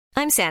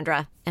I'm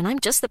Sandra, and I'm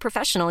just the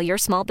professional your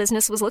small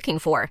business was looking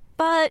for.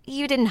 But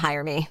you didn't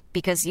hire me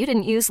because you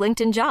didn't use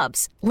LinkedIn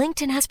Jobs.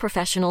 LinkedIn has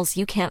professionals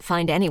you can't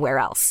find anywhere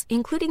else,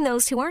 including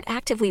those who aren't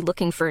actively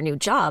looking for a new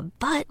job,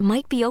 but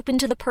might be open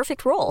to the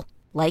perfect role,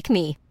 like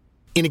me.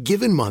 In a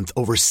given month,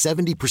 over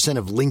 70%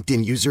 of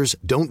LinkedIn users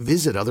don't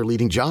visit other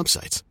leading job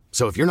sites.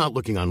 So if you're not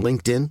looking on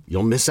LinkedIn,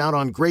 you'll miss out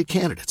on great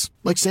candidates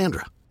like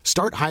Sandra.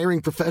 Start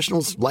hiring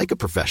professionals like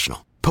a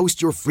professional.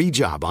 Post your free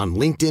job on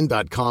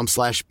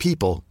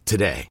linkedin.com/people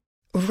today.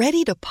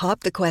 Ready to pop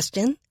the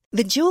question?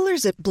 The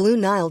jewelers at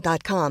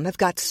BlueNile.com have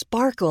got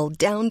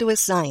sparkle down to a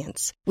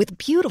science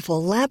with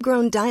beautiful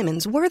lab-grown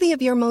diamonds worthy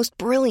of your most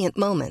brilliant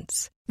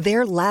moments.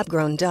 Their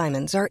lab-grown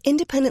diamonds are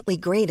independently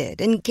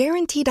graded and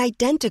guaranteed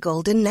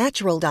identical to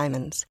natural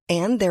diamonds,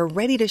 and they're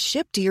ready to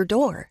ship to your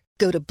door.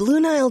 Go to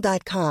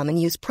BlueNile.com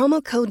and use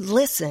promo code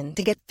LISTEN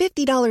to get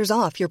 $50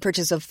 off your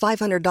purchase of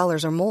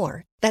 $500 or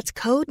more.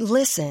 That's code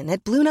LISTEN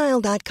at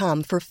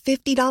BlueNile.com for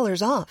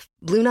 $50 off.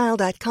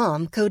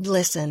 BlueNile.com, code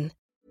LISTEN.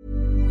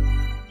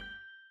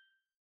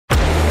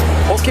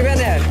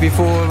 Hockeyvänner, vi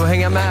får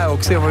hänga med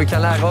och se vad vi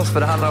kan lära oss, för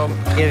det handlar om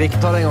Erik,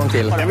 ta det en gång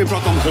till. Jag vill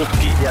prata om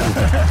hockey igen.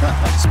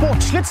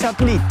 Sportsligt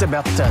sett lite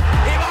bättre.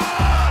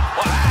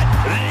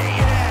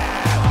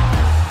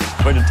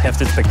 Det var ett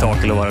häftigt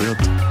spektakel att vara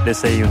runt. Det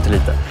säger ju inte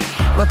lite.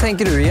 Vad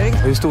tänker du, Erik?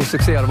 Hur stor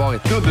succé har det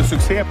varit?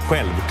 Dubbelsuccé,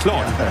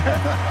 självklart.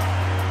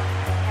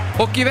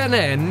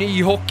 Hockeyvänner,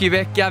 ny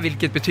hockeyvecka,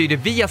 vilket betyder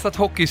Viasat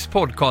Hockeys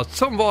podcast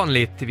som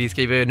vanligt. Vi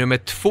skriver nummer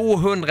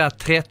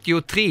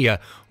 233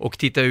 och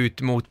tittar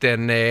ut mot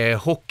en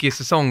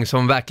hockeysäsong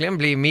som verkligen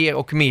blir mer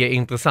och mer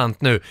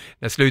intressant nu.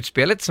 När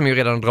slutspelet som ju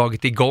redan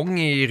dragit igång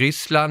i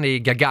Ryssland, i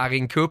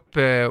Gagarin Cup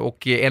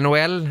och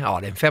NHL, ja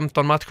det är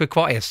 15 matcher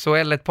kvar,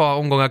 SHL ett par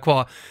omgångar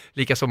kvar,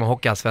 likaså med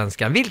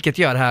Hockeyallsvenskan, vilket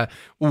gör det här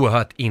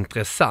oerhört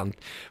intressant.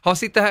 Har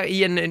sitter här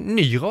i en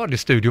ny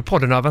radiostudio,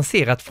 podden har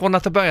avancerat från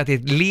att ha börjat i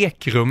ett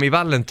lekrum i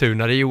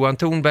Vallentuna där Johan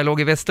Thornberg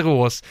låg i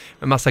Västerås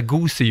med massa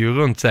gosedjur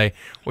runt sig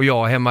och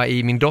jag hemma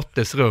i min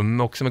dotters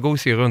rum också med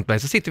gosedjur runt mig,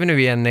 så sitter vi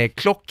nu i en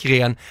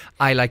klockren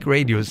I Like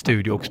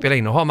Radio-studio och spelar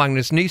in och har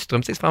Magnus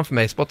Nyström sist framför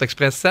mig,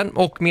 Sportexpressen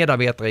och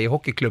medarbetare i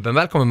Hockeyklubben.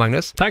 Välkommen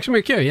Magnus. Tack så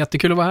mycket,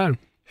 jättekul att vara här.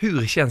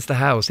 Hur känns det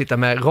här att sitta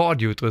med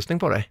radioutrustning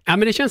på dig? Ja,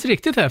 men det känns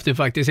riktigt häftigt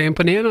faktiskt. Jag är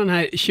imponerad av den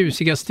här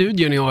tjusiga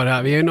studion ni har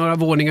här. Vi är några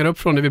våningar upp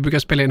från där vi brukar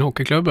spela in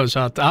Hockeyklubben, så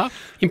att ja,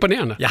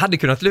 imponerande. Jag hade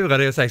kunnat lura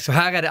dig och säga, så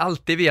här är det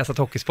alltid via Viasat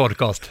Hockeys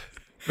podcast.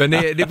 Men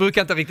det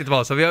brukar inte riktigt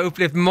vara så. Vi har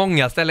upplevt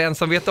många ställen. En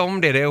som vet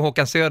om det är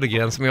Håkan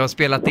Södergren som jag har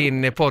spelat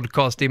in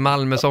podcast i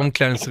Malmös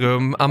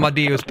omklädningsrum,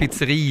 Amadeus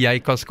pizzeria i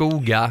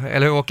Karlskoga.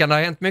 Eller hur Håkan, det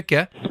har hänt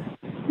mycket?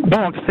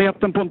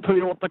 Baksäten på en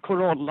Toyota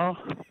Corolla.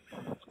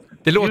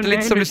 Det låter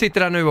lite som du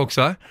sitter där nu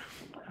också.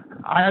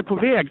 Ja, jag är på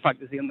väg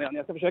faktiskt in igen.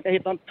 Jag ska försöka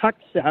hitta en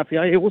taxi här för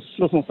jag är i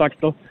Oslo som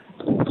sagt. Och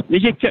nu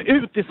gick jag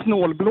ut i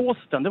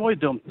snålblåsten. Det var ju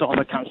dumt av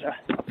det kanske.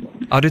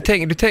 Ja, du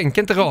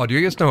tänker inte radio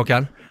just nu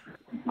Håkan?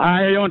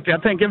 Nej, jag gör inte.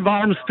 Jag tänker en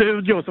varm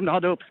studio som du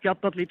hade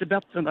uppskattat lite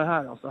bättre än det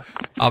här. Alltså.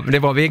 Ja, men det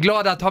var vi är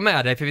glada att ha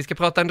med dig för vi ska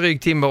prata en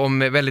dryg timme om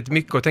väldigt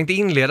mycket. Och tänkte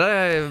inleda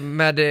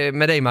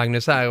med dig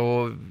Magnus här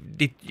och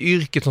ditt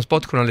yrke som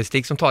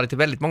sportjournalistik som tar dig till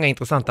väldigt många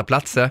intressanta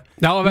platser.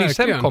 Ja,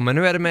 verkligen. Hemkommen,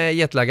 hur är det med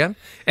jetlagen?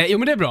 Jo,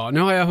 men det är bra. Nu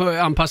har jag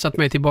anpassat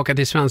mig tillbaka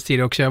till svensk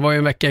tid också. Jag var ju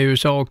en vecka i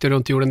USA och åkte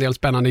runt och gjorde en del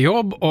spännande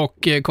jobb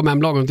och kom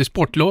hem lagom till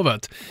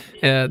sportlovet.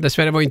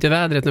 Dessvärre var inte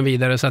vädret någon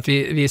vidare så att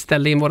vi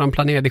ställde in våran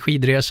planerade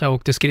skidresa och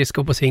åkte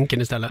skridskor på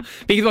Zinken istället.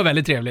 Vilket var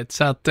väldigt trevligt.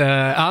 Så att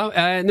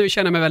nu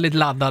känner jag mig väldigt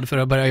laddad för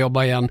att börja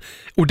jobba igen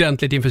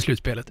ordentligt inför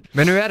slutspelet.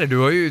 Men nu är det, du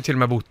har ju till och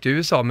med bott i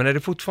USA, men är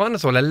det fortfarande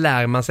så eller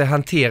lär man sig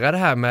hantera det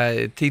här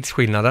med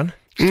tidsskillnaden?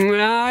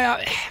 Ja,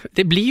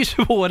 det blir ju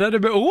svårare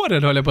med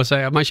åren höll jag på att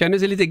säga. Man känner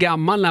sig lite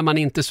gammal när man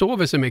inte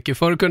sover så mycket.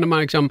 Förr kunde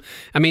man liksom,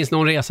 jag minns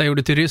någon resa jag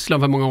gjorde till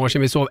Ryssland för många år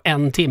sedan. Vi sov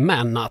 1 timme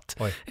en natt.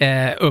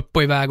 Upp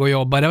och iväg och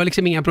jobba. Det var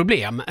liksom inga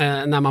problem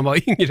när man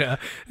var yngre.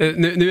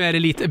 Nu är det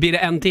lite, blir det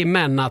 1 timme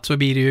en natt så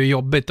blir det ju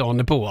jobbigt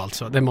dagen på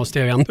alltså. Det måste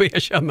jag ju ändå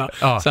erkänna.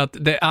 Ja. Så att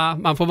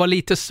man får vara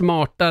lite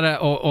smartare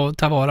och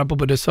ta vara på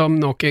både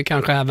sömn och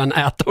kanske även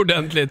äta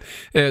ordentligt.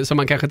 Som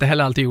man kanske inte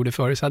heller alltid gjorde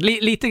förr. Så att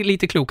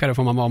lite klokare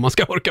får man vara om man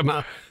ska orka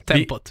med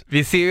tempot.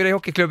 Vi ser ju det i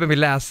Hockeyklubben, vi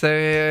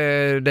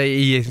läser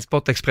dig i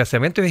Sportexpressen.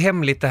 Jag vet inte hur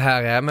hemligt det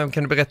här är, men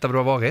kan du berätta vad du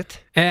har varit?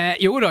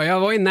 Jo då, jag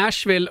var i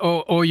Nashville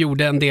och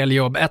gjorde en del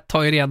jobb. Ett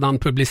har ju redan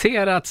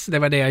publicerats, det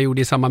var det jag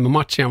gjorde i samband med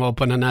matchen jag var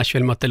på när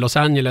Nashville mötte Los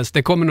Angeles.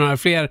 Det kommer några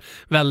fler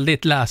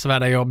väldigt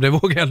läsvärda jobb, det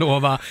vågar jag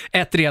lova.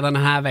 Ett redan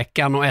den här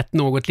veckan och ett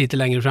något lite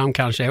längre fram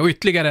kanske. Och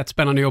ytterligare ett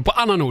spännande jobb på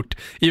annan ort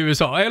i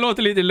USA. Jag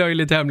låter lite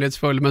löjligt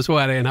hemlighetsfull, men så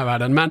är det i den här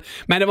världen. Men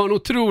det var en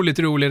otroligt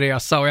rolig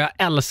resa och jag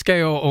älskar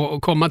ju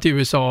att komma till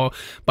USA och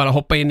bara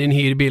hoppa in i en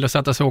hyrbil och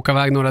sätta sig och åka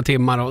iväg några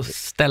timmar och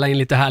ställa in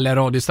lite härliga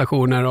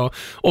radiostationer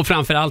och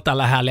framförallt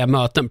alla härliga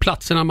möten,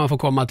 platserna man får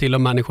komma till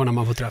och människorna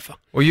man får träffa.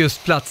 Och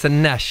just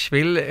platsen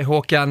Nashville,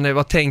 Håkan,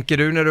 vad tänker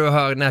du när du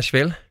hör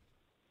Nashville?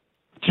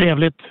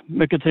 Trevligt,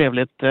 mycket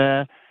trevligt.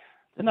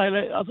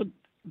 Alltså,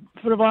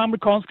 för att vara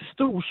amerikansk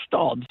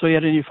storstad så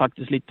är den ju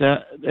faktiskt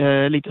lite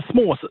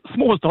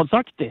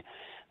småstadsaktig.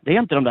 Det är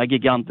inte de där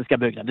gigantiska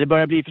byggnaderna. Det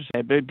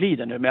börjar bli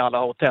det nu med alla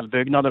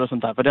hotellbyggnader och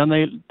sånt där. För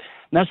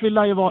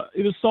Nashville lär ju vara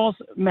USAs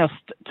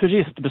mest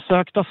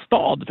turistbesökta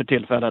stad för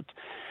tillfället.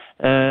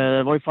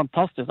 Det var ju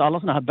fantastiskt. Alla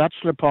såna här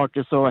bachelor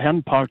parties och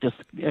hen parties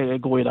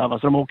går ju där. Så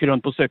de åker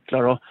runt på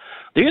cyklar. Och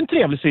det är ju en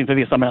trevlig syn för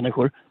vissa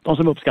människor. De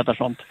som uppskattar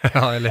sånt.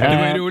 Ja, eller hur? Det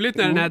var ju roligt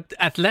när den här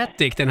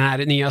Athletic, den här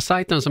nya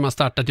sajten som har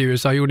startat i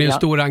USA, gjorde en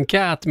stor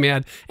enkät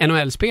med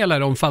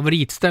NHL-spelare om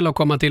favoritställe att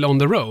komma till on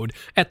the road.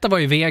 Etta var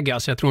ju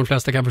Vegas, jag tror de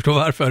flesta kan förstå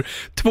varför.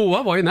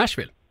 Tvåa var ju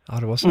Nashville. Ja,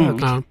 det var så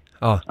högt.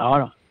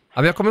 Ja,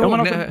 men jag kommer ihåg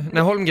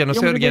när Holmgren och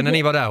Södergren, när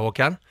ni var där,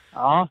 Håkan.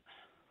 Ja,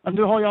 men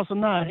du har ju alltså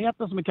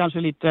närheten som är kanske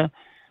lite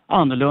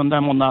annorlunda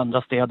än många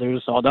andra städer i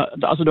USA.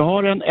 Alltså du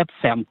har ett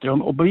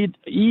centrum och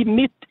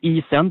mitt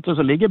i centrum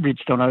så ligger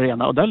Bridgestone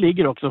Arena och där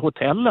ligger också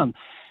hotellen.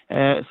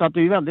 Så att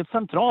det är väldigt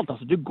centralt.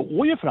 Alltså du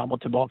går ju fram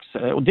och tillbaks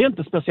och det är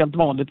inte speciellt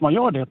vanligt man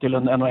gör det till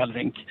en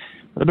NHL-rink.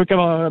 Det brukar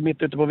vara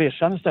mitt ute på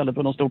vischan istället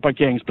på någon stor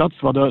parkeringsplats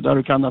där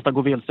du kan nästan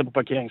gå vilse på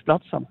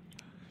parkeringsplatsen.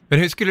 Men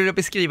hur skulle du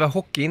beskriva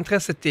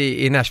hockeyintresset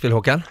i Nashville,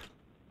 Håkan?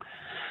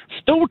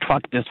 Stort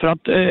faktiskt, för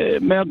att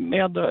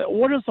med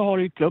åren så har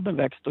ju klubben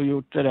växt och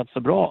gjort det rätt så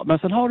bra. Men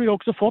sen har du ju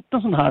också fått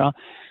en sån här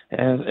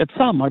ett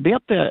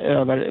samarbete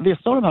över,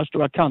 vissa av de här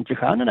stora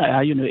countrystjärnorna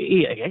är ju nu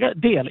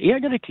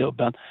delägare i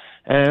klubben.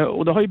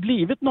 Och det har ju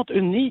blivit något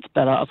unikt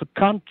där, alltså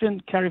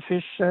countryn, Carrie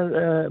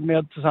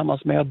Fisher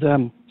tillsammans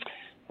med,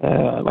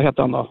 vad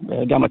heter han då,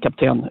 gamla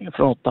kapten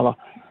från Ottawa.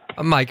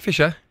 Mike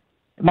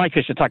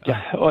Fisher, tack.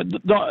 Och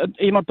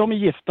i och med att de är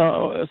gifta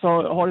så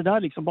har det där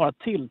liksom bara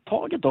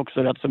tilltagit också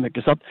rätt så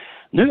mycket. Så att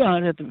nu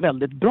är det ett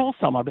väldigt bra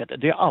samarbete.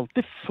 Det är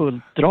alltid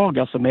fullt drag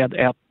alltså med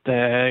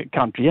ett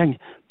countrygäng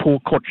på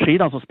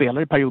kortsidan som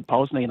spelar i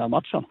periodpausen innan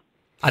matchen.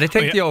 Ja, det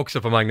tänkte jag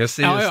också på, Magnus,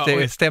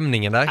 just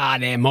stämningen där. Ja,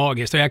 det är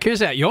magiskt. Och jag kan ju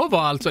säga, jag var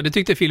alltså, det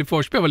tyckte Filip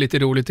Forsberg var lite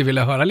roligt och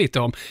ville höra lite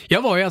om.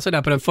 Jag var ju alltså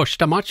där på den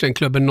första matchen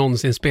klubben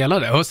någonsin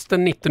spelade,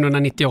 hösten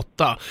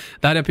 1998.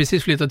 Där hade jag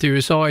precis flyttat till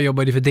USA, jag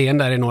jobbade för DN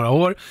där i några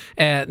år.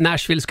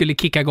 Nashville skulle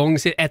kicka igång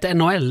ett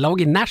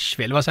NHL-lag i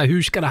Nashville. Det var så här,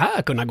 hur ska det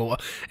här kunna gå?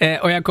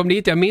 Och jag kom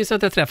dit, jag minns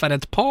att jag träffade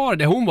ett par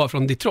där hon var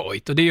från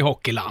Detroit, och det är ju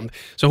hockeyland.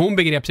 Så hon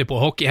begrep sig på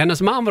hockey.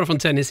 Hennes man var från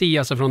Tennessee,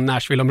 alltså från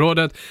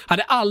Nashville-området.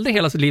 Hade aldrig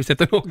hela sitt liv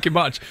sett en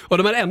hockeymatch. Och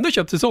de hade ändå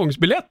köpt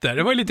säsongsbiljetter.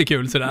 Det var ju lite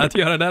kul sådär, att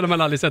göra det när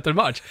man aldrig sett en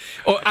match.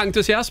 Och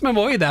entusiasmen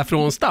var ju där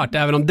från start,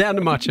 även om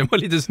den matchen var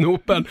lite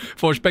snopen.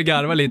 Forsberg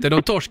garvar lite.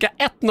 De torskade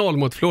 1-0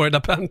 mot Florida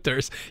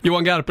Panthers.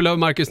 Johan Garpelöv och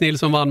Marcus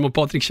Nilsson vann mot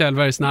Patrik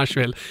Kjellbergs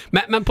Nashville.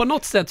 Men på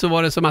något sätt så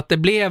var det som att det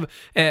blev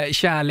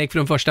kärlek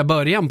från första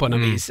början på något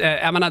vis.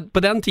 Jag menar, på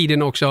den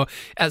tiden också,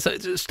 alltså,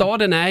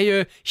 staden är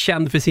ju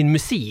känd för sin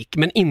musik,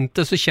 men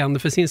inte så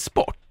känd för sin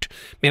sport.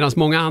 Medan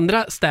många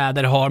andra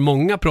städer har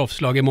många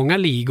proffslag i många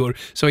ligor,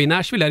 så i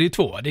Nashville är det ju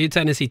två. Det är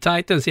Tennessee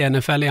Titans i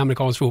NFL i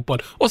amerikansk fotboll,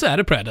 och så är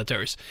det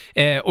Predators.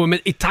 Och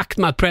i takt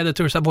med att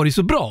Predators har varit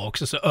så bra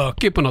också, så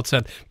ökar ju på något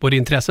sätt både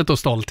intresset och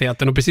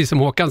stoltheten. Och precis som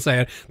Håkan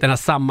säger, den här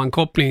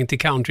sammankopplingen till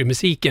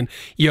countrymusiken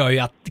gör ju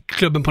att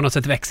klubben på något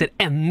sätt växer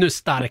ännu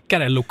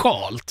starkare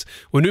lokalt.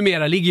 Och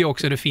numera ligger ju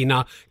också det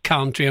fina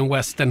Country and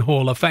Western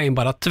Hall of Fame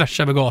bara tvärs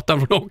över gatan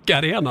från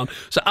hockeyarenan.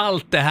 Så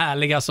allt det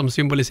härliga som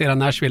symboliserar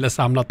Nashville är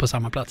samlat på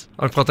samma plats.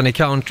 Och pratar ni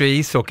country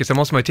ishockey så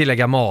måste man ju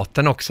tillägga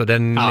maten också.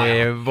 Den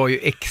var ju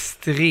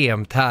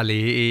extremt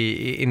härlig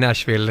i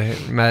Nashville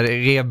med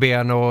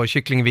revben och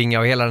kycklingvingar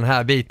och hela den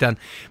här biten.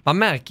 Man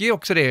märker ju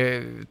också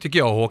det, tycker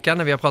jag, Håkan,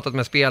 när vi har pratat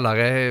med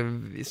spelare,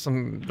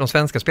 som de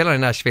svenska spelarna i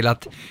Nashville,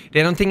 att det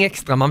är någonting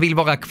extra. Man vill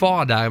vara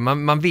kvar där.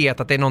 Man vet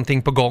att det är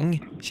någonting på gång.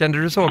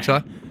 Kände du så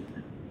också?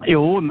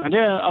 Jo, men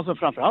alltså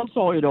framförallt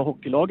så har ju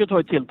hockeylaget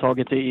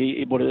tilltagit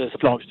i både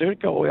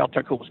slagstyrka och i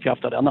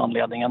attraktionskraft av den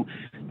anledningen.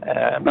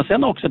 Men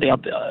sen också det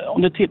att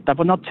om du tittar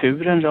på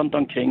naturen runt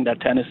omkring där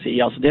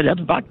Tennessee, alltså det är rätt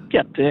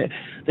vackert.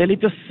 Det är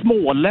lite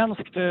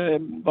småländskt,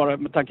 bara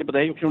med tanke på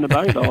dig och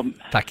Kronoberg då.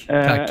 Tack.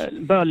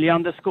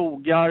 Böljande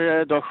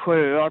skogar, du har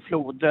sjöar,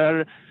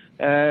 floder.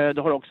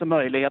 Du har också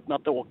möjligheten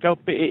att åka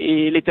upp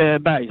i lite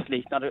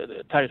bergsliknande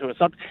territorier.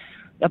 Så att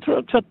jag tror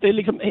också att det är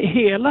liksom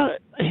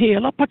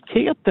hela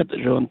paketet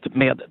runt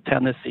med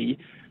Tennessee.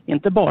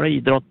 Inte bara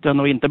idrotten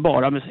och inte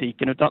bara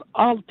musiken, utan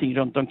allting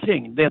runt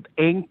omkring. Det är ett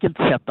enkelt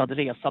sätt att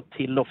resa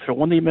till och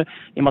från i och med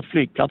att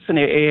flygplatsen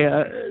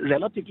är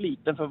relativt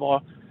liten för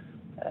vad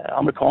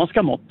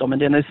amerikanska mått då, men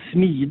den är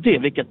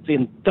smidig, vilket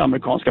inte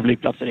amerikanska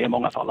flygplatser är i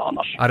många fall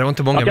annars. Ja, det var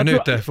inte många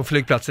minuter för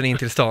flygplatsen in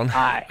till stan.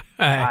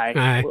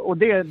 Nej. Och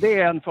det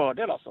är en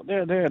fördel alltså. Det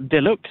är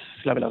deluxe,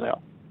 skulle jag vilja säga.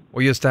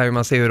 Och just det här hur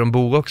man ser hur de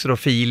bor också då,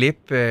 Filip,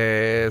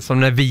 som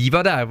när vi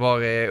var där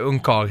var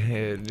ungkarl,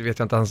 du vet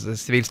jag inte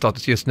hans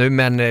civilstatus just nu,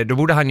 men då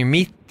bodde han ju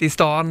mitt i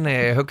stan,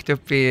 högt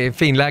upp i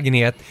fin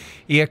lägenhet.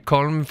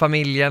 Ekholm,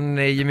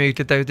 familjen,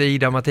 gemytligt där ute,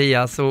 Ida,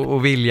 Mattias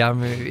och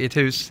William i ett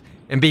hus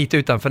en bit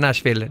utanför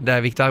Nashville,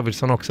 där Victor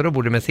Arvidsson också då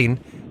bodde med sin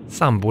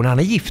sambon. Han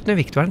är gift nu,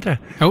 Victor, inte det?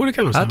 Jo, det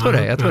kan man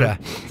säga. Jag tror det.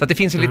 Så att det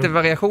finns ju lite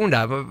variation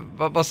där.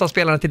 Vad sa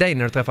spelarna till dig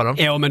när du träffade dem?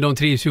 Ja, men de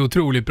trivs ju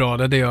otroligt bra,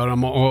 det gör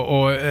de.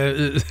 Och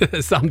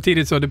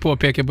samtidigt så det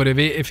påpekar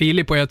både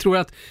Filip och jag tror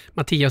att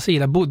Mattias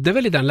Ida bodde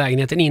väl i den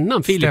lägenheten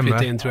innan Filip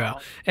flyttade in, tror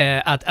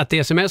jag. Att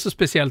det som är så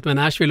speciellt med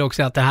Nashville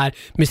också är att det här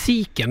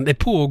musiken, det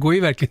pågår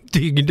ju verkligen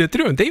dygnet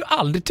runt. Det är ju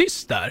aldrig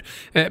tyst där.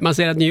 Man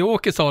säger att New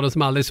York är staden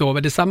som aldrig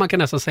sover. Detsamma kan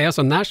nästan säga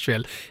som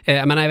Nashville.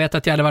 Men jag vet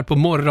att jag hade varit på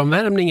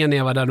morgonvärmningen när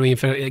jag var där då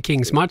inför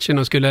Kings-matchen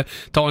och skulle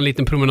ta en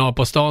liten promenad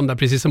på stan där,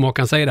 precis som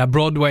Håkan säger, där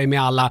Broadway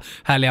med alla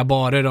härliga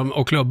barer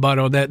och klubbar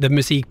och där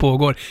musik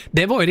pågår.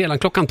 Det var ju redan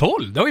klockan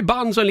 12. Det var ju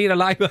band som lirar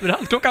live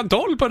överallt klockan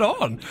 12 på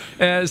dagen.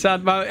 Så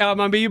att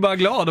man blir ju bara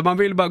glad och man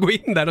vill bara gå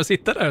in där och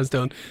sitta där en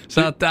stund.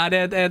 Så att det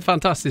är ett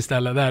fantastiskt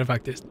ställe där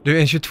faktiskt. Du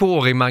är en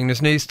 22-årig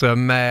Magnus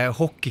Nyström med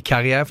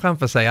hockeykarriär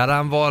framför sig. Hade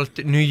han valt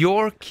New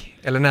York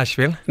eller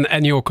Nashville?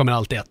 New York kommer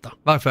alltid etta.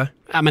 Varför?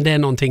 Ja, men det är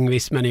någonting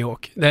visst med New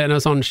York. Det är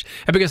någon sån,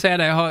 jag brukar säga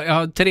det, jag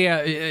har 3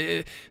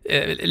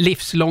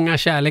 livslånga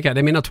kärlekar.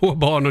 Det är mina 2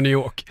 barn och New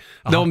York.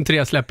 Aha. De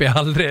 3 släpper jag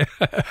aldrig.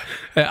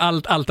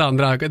 Allt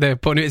andra det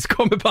på vis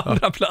kommer på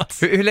andra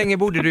plats. Hur länge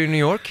bodde du i New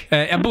York?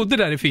 Jag bodde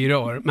där i 4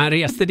 år, men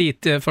reste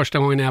dit första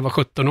gången när jag var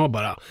 17 år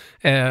bara.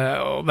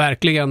 Och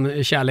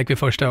verkligen kärlek vid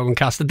första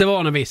ögonkastet. Det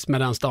var något visst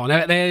med den stan.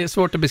 Det är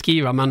svårt att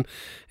beskriva, men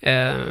det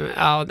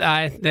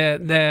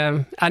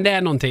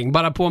är någonting.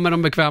 Bara på med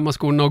de bekväma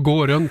skorna och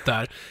gå runt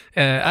där.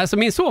 Alltså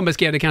min son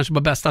beskrev det kanske på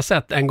bästa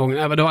sätt en gång.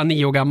 Då var han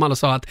 9 år gammal och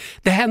sa att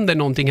det händer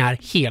någonting här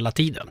hela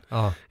tiden.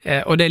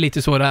 Och det är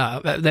lite så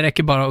det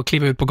räcker bara att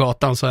kliva ut på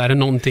gatan så är det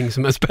någonting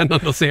som är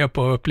spännande att se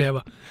på och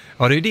uppleva.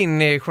 Ja, det är ju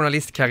din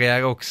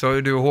journalistkarriär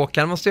också. Du och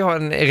Håkan måste ju ha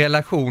en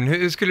relation.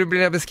 Hur skulle du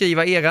vilja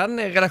beskriva eran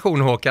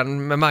relation,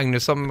 Håkan, med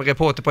Magnus som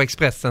reporter på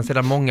Expressen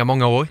sedan många,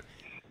 många år?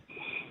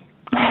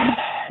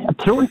 Jag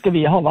tror inte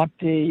vi har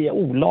varit i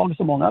olag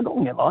så många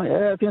gånger, va?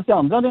 Finns det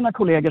andra dina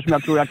kollegor som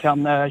jag tror jag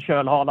kan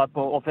kölhala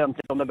på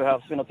offentligt om det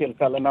behövs vid något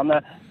tillfälle, men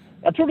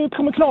jag tror vi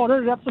kommer klara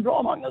det rätt så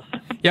bra, Magnus.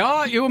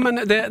 Ja, jo, men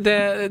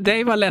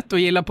det var lätt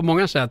att gilla på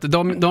många sätt.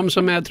 De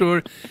som jag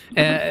tror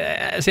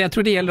så jag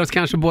tror det gäller oss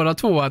kanske båda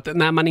två, att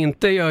när man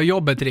inte gör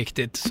jobbet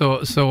riktigt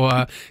så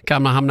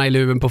kan man hamna i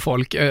luven på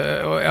folk.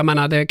 Och jag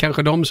menar, det är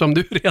kanske de som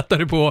du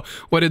retade på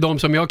och det är de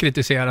som jag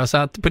kritiserar, så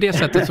att på det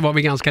sättet så var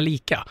vi ganska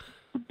lika.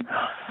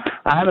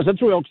 Nej, men sen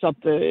tror jag också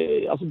att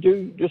alltså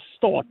du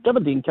startade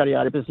väl din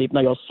karriär i princip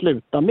när jag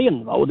slutade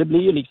min, va? Och det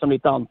blir ju liksom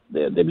lite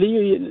det blir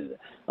ju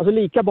alltså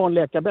lika barn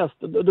leka bäst.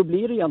 Då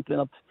blir det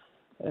egentligen att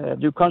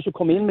du kanske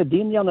kom in med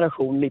din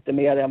generation lite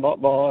mer än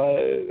vad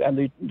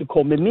du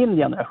kom med min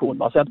generation,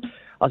 va? Så att,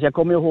 alltså jag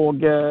kommer ihåg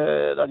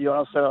att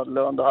Göran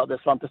Söderlund och hade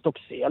Svante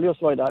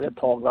Stockselius var ju där ett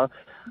tag, va?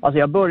 Alltså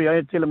jag började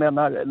ju till och med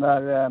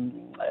när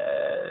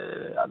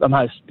de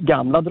här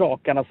gamla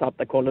drakarna satt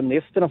där,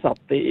 kolumnisterna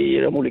satt i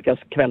de olika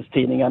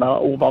kvällstidningarna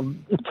och var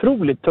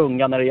otroligt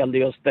tunga när det gällde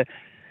just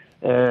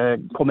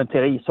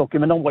kommentera ishockey,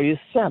 men de var ju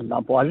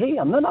sällan på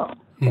arenorna.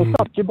 De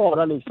satt ju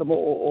bara liksom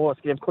och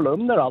skrev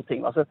kolumner och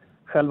allting. Alltså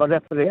själva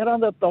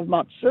refererandet av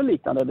matcher och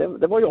liknande,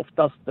 det var ju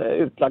oftast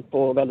utlagt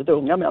på väldigt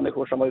unga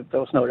människor som var ute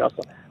och snurrade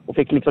och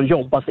fick liksom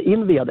jobba sig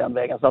in via den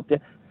vägen. Så att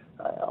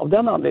av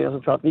den anledningen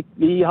så tror jag att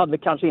vi hade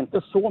kanske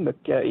inte så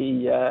mycket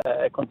i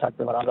kontakt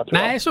med varandra.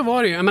 Nej, så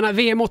var det ju. Jag menar,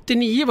 VM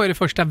 89 var ju det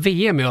första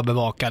VM jag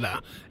bevakade.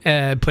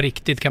 På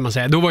riktigt kan man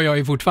säga. Då var jag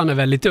ju fortfarande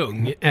väldigt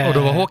ung. Och då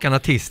var Håkan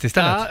artist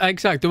istället. Ja,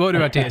 exakt. Då var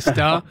du artist,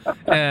 ja.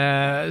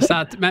 Så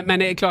att, men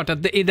det är klart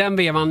att i den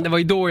vevan, det var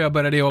ju då jag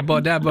började jobba.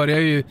 Och där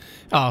började ju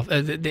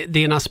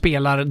dina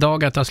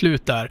spelardagar ta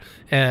slut där.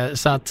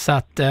 Så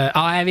att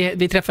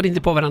vi träffade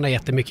inte på varandra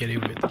jättemycket, det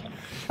gjorde vi inte.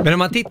 Men om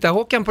man tittar,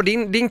 Håkan, på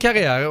din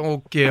karriär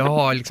och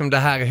har liksom det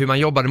här hur man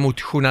jobbade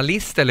mot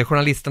journalister eller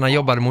journalisterna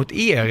jobbade mot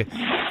er.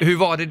 Hur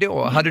var det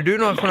då? Hade du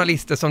några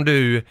journalister som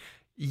du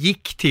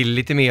gick till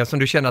lite mer, som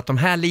du kände att de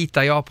här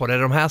litar jag på? Det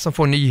är de här som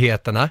får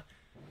nyheterna?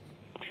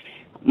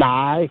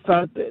 Nej, för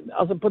att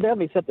alltså på det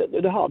viset,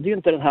 du hade ju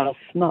inte den här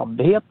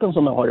snabbheten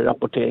som du har i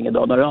rapportering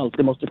idag, när du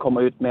alltid måste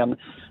komma ut med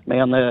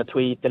en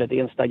tweet eller ett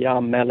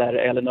Instagram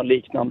eller något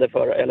liknande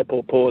eller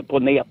på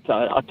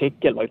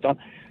nätartikel, utan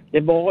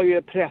det var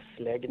ju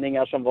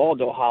pressläggningar som var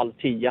då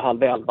 9:30,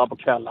 10:30 på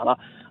kvällarna.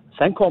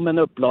 Sen kom en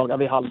upplaga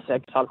vid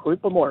 6:30, 7:30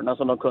 på morgonen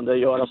som de kunde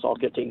göra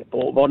saker och ting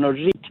på. Var det någon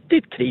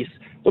riktigt kris,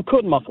 då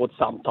kunde man få ett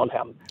samtal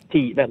hem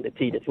väldigt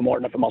tidigt på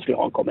morgonen för man skulle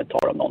ha en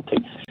kommentar om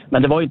någonting.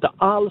 Men det var ju inte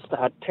alls det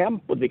här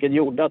tempot, vilket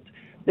gjorde att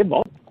det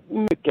var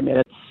mycket mer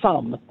ett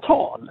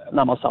samtal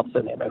när man satt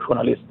sig ner med en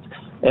journalist.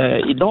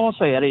 Idag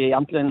så är det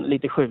egentligen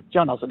lite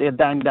skjutjärn, alltså det är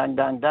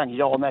dang,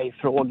 ja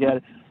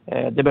nej-frågor.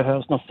 Det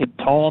behövs något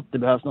citat, det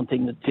behövs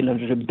någonting till en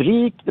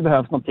rubrik, det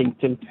behövs någonting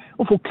till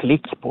att få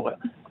klick på.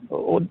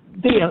 Och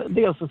det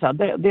är så att säga,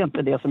 det är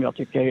inte det som jag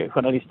tycker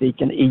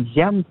journalistiken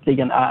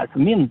egentligen är för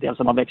min del,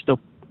 som har växt upp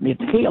med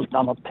ett helt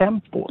annat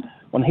tempo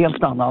och en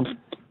helt annan,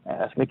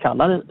 ska vi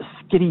kalla det,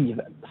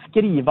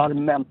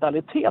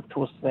 skrivarmentalitet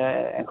hos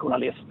en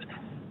journalist.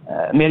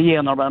 Mer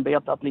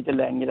genomarbetat, lite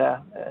längre.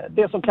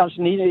 Det som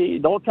kanske ni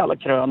idag kallar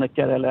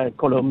kröniker eller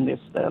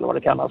kolumnist eller vad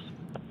det kallas.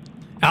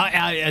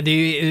 Ja,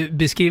 det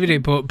beskriver det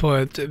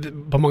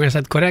på många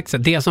sätt korrekt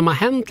sätt. Det som har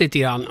hänt lite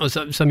grann, och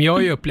som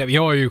jag ju upplever,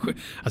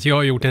 jag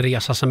har gjort en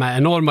resa som är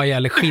enorm vad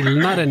gäller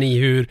skillnaden i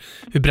hur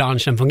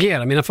branschen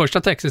fungerar. Mina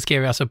första texter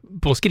skrev jag alltså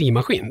på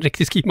skrivmaskin,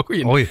 riktig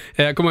skrivmaskin. Oj.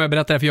 Jag kommer att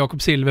berätta det för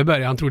Jakob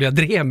Silverberg, han trodde jag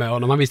drev med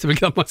honom, han visste väl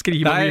knappt vad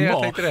skrivmaskin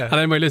var. Han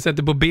hade möjlighet sett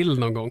det på bild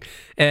någon gång.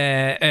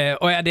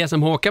 Och det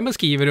som Håkan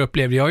beskriver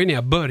upplevde jag ju när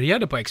jag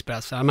började på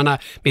Expressen. Jag menar,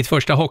 mitt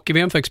första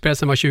hockey-VM för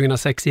Expressen var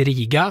 2006 i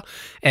Riga.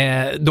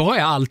 Då har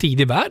jag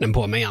alltid i världen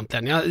på mig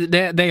egentligen.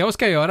 Det jag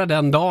ska göra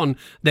den dagen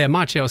det är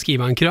match är att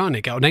skriva en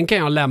krönika, och den kan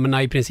jag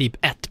lämna i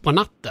princip 1 på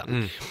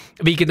natten.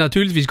 Vilket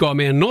naturligtvis gav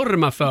mig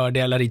enorma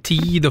fördelar i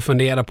tid och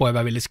fundera på vad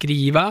jag ville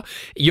skriva.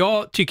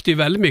 Jag tyckte ju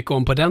väldigt mycket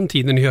om på den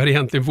tiden, och gör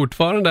egentligen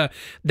fortfarande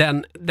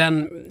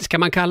den ska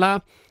man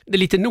kalla det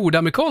lite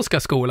nordamerikanska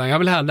skolan. Jag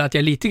vill hävda att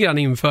jag lite grann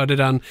införde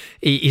den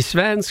i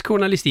svensk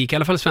journalistik, i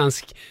alla fall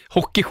svensk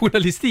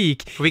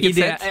hockeyjournalistik. På vilket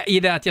sätt? I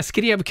det att jag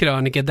skrev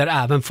krönikor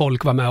där även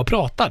folk var med och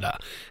pratade.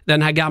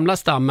 Den här gamla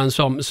stammen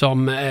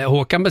som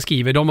Håkan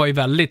beskriver, de var ju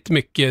väldigt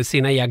mycket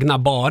sina egna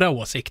bara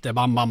åsikter,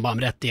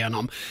 bam, rätt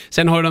igenom.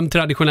 Sen har du den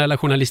traditionella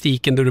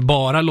journalistiken där du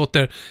bara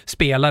låter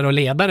spelare och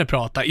ledare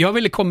prata. Jag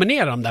ville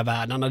kombinera de där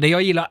världarna. Det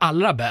jag gillar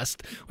allra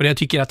bäst, och det jag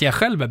tycker att jag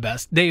själv är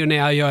bäst, det är ju när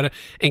jag gör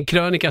en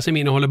krönika som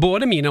innehåller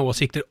både mina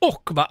åsikter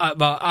och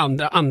vad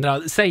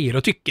andra säger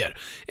och tycker.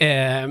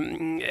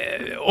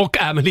 Och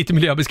även lite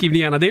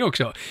miljöbeskrivningarna det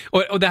också.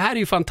 Och det här är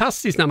ju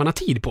fantastiskt när man har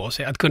tid på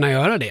sig att kunna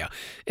göra det.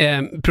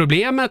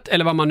 Problemet,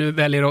 eller vad man nu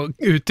väljer att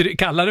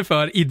kalla det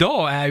för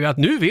idag, är ju att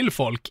nu vill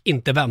folk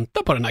inte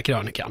vänta på den här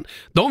krönikan.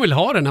 De vill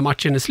ha den när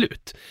matchen är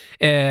slut.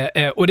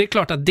 Och det är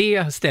klart att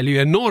det ställer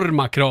ju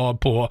enorma krav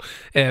på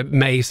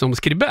mig som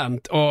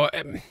skribent. Och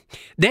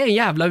det är en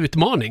jävla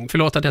utmaning,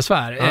 förlåt att jag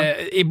svär.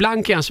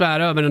 Ibland kan jag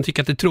svära över och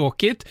tycka att det är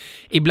tråkigt.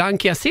 Ibland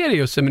kan jag se det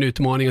just som en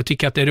utmaning och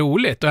tycka att det är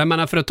roligt. Och jag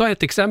menar, för att ta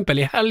ett exempel,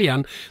 i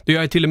helgen, då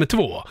gör jag till och med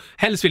 2.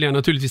 Helst vill jag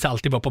naturligtvis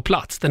alltid vara på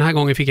plats. Den här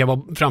gången fick jag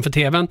vara framför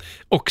tvn,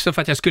 också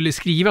för att jag skulle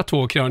skriva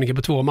 2 krönikor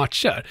på 2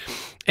 matcher.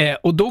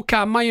 Och då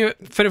kan man ju,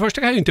 för det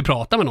första kan jag ju inte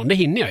prata med någon, det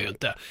hinner jag ju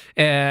inte.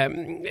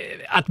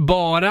 Att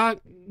bara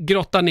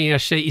grotta ner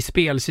sig i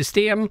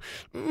spelsystem,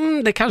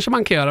 det kanske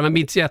man kan göra, men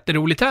inte så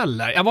jätteroligt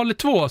heller. Jag valde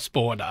 2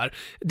 spår där.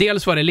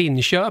 Dels var det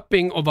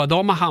Linköping och vad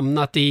de har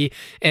hamnat i,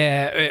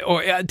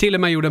 och jag till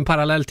och med gjorde en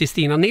parallell till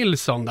Stina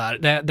Nilsson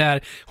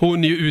där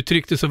hon ju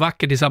uttryckte så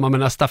vackert i samband med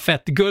den här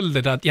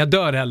stafettguldet att jag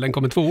dör hellre än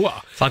kommer 2.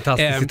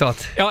 Fantastiskt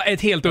citat. Ja,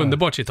 ett helt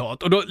underbart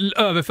citat. Och då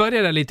överförde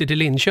jag det lite till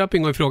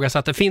Linköping och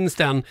ifrågasatte, finns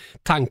den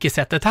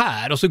tankesättet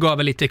här? Och så gav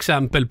jag lite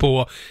exempel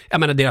på, jag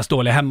menar, deras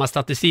dåliga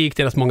hemmastatistik,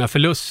 deras många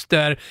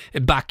förluster,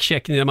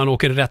 backcheckning när man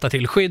åker och rätta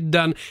till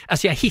skydden.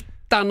 Alltså jag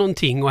hittar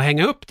någonting att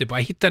hänga upp det på.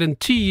 Jag hittar en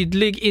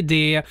tydlig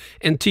idé,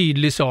 en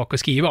tydlig sak att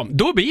skriva om.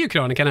 Då blir ju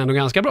krönikan ändå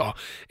ganska bra.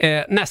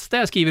 Nästa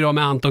jag skriver om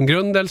är Anton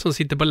Grundel som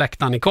sitter på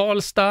läktaren i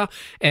Karlstad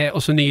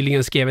och så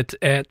nyligen skrev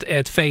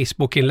ett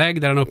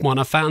Facebook-inlägg där han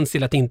uppmanar fans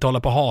till att inte hålla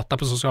på och hata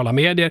på sociala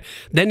medier.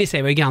 Den i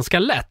sig var ju ganska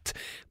lätt.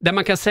 Det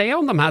man kan säga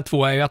om de här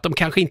 2 är ju att de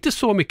kanske inte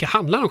så mycket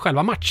handlar om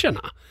själva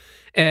matcherna.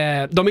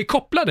 De är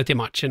kopplade till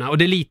matcherna och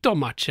det är lite om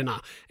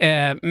matcherna.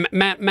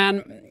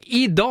 Men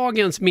i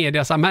dagens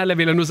mediasamhälle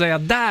vill jag nog säga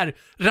att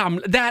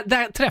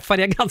där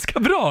träffade jag ganska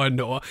bra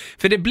ändå.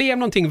 För det blev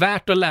någonting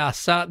värt att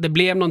läsa, det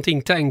blev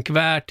någonting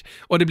tänkvärt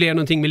och det blev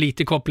någonting med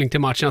lite koppling till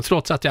matcherna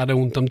trots att jag hade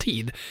ont om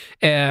tid.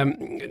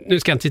 Nu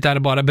ska jag inte sitta här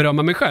och bara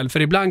berömma mig själv, för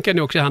ibland kan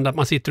det också hända att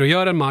man sitter och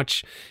gör en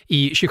match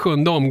i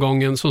 27:e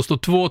omgången som står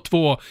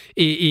 2-2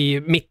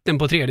 i mitten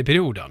på 3:e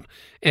perioden.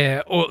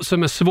 Och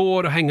som är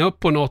svår att hänga upp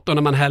på något, och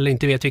när man heller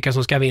inte vet vilka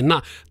som ska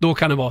vinna, då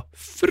kan det vara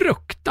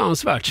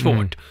fruktansvärt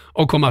svårt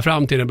att komma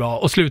fram till det bra,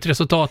 och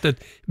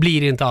slutresultatet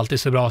blir inte alltid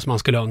så bra som man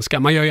skulle önska.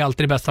 Man gör ju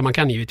alltid det bästa man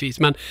kan givetvis,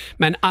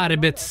 men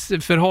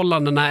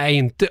arbetsförhållandena är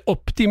inte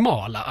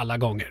optimala alla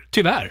gånger,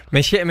 tyvärr.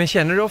 Men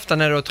känner du ofta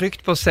när du har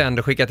tryckt på sänd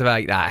och skickat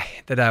iväg, nej,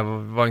 det där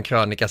var en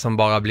krönika som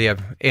bara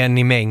blev en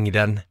i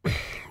mängden?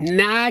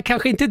 Nej,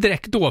 kanske inte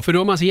direkt då, för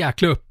då är man så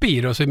jäkla uppe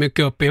i det och så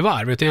mycket uppe i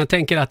varv, utan jag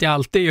tänker att jag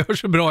alltid gör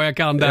så bra jag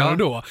kan där och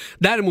då.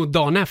 Däremot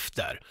dagen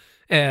efter,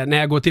 när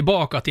jag går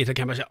tillbaka och tittar,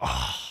 kan jag bara säga,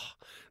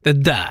 det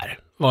där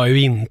var jag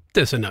ju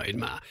inte så nöjd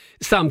med.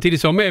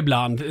 Samtidigt som jag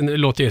ibland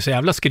låter jag så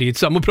jävla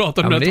skrytsam och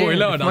pratar om de 2 i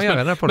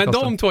lördags. Men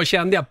de 2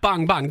 kände jag,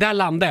 bang, där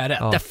landade jag rätt.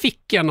 Ja. Där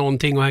fick jag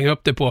någonting att hänga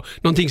upp det på.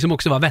 Någonting som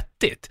också var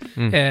vettigt.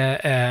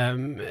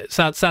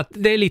 Så att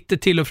det är lite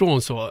till och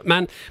från så.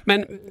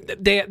 Men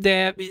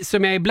det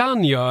som jag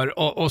ibland gör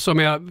och som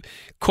jag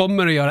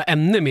kommer att göra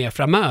ännu mer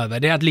framöver,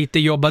 det är att lite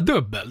jobba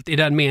dubbelt. I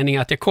den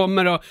meningen att jag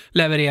kommer att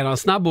leverera en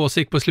snabb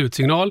åsikt på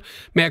slutsignal,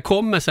 men jag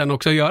kommer sen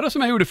också att göra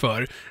som jag gjorde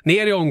förr.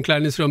 Ner i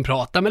omklädningsrum,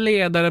 prata med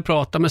ledare,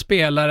 prata med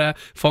spelare,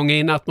 fånga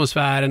in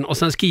atmosfären och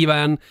sen skriva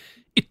en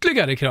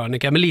ytterligare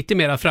krönika med lite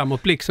mera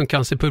framåtblick som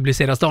kanske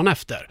publiceras dagen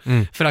efter.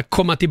 För att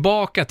komma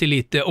tillbaka till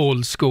lite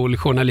old school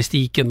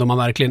journalistiken då man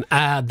verkligen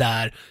är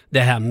där det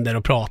händer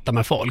och pratar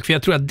med folk. För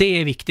jag tror att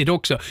det är viktigt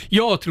också.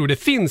 Jag tror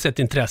det finns ett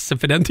intresse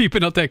för den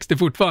typen av texter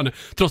fortfarande,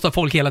 trots att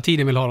folk hela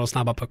tiden vill ha de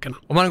snabba puckarna.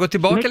 Om man går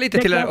tillbaka lite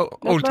till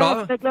old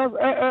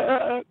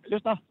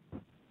lyssna.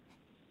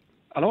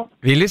 Hallå?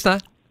 Vi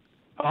lyssnar.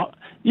 Ja.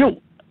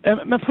 Jo,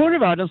 men förr i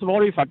världen så var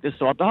det ju faktiskt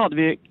så att då hade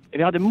vi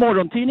hade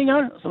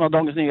morgontidningar som var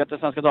Dagens Nyheter,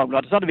 Svenska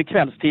Dagbladet, så hade vi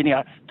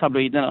kvällstidningar,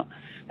 tabloiderna.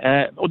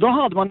 Och då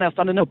hade man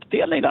nästan en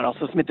uppdelning där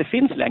alltså, som inte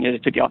finns längre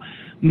tycker jag.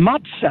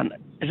 Matchen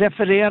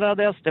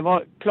refererades, det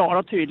var klara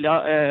och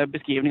tydliga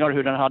beskrivningar av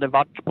hur den hade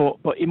varit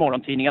i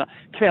morgontidningarna.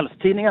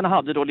 Kvällstidningarna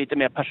hade då lite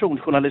mer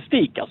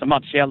personjournalistik, alltså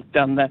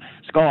matchhjälten,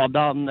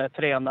 skadan,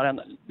 tränaren,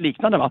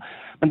 liknande va.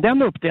 Men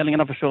den uppdelningen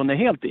har försvunnit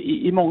helt.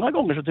 I många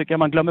gånger så tycker jag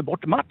man glömmer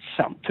bort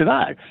matchen,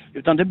 tyvärr.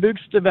 Utan det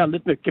byggs det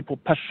väldigt mycket på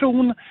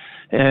person,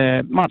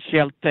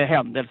 matchhjälte,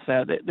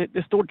 händelse.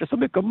 Det står inte så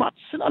mycket om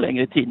matcherna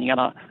längre i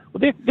tidningarna. Och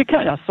det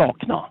kan jag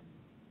sakna.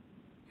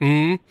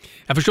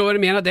 Jag förstår vad du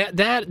menar.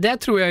 Det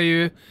tror jag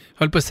ju,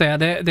 höll på att säga,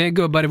 det är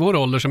gubbar i vår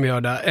ålder som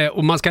gör det.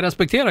 Och man ska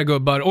respektera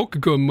gubbar och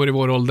gummor i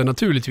vår ålder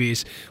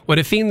naturligtvis. Och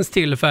det finns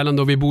tillfällen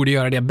då vi borde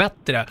göra det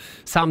bättre.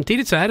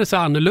 Samtidigt så är det så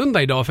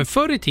annorlunda idag, för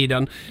förr i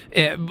tiden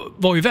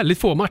var ju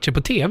väldigt få matcher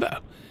på tv.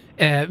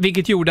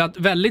 Vilket gjorde att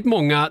väldigt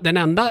många, den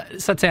enda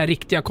så att säga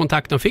riktiga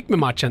kontakt de fick med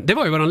matchen, det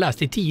var ju vad de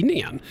läste i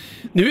tidningen.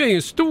 Nu är ju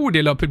en stor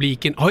del av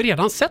publiken har ju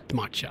redan sett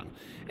matchen.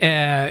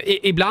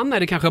 Ibland är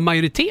det kanske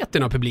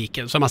majoriteten av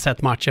publiken som har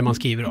sett matchen man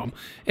skriver om.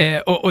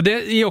 Och det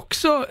är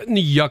också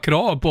nya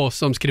krav på oss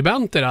som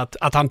skribenter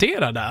att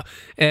hantera det.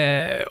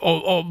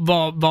 Och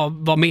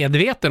vara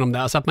medveten om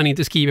det, så att man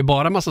inte skriver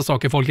bara massa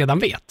saker folk redan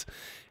vet.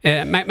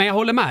 Men jag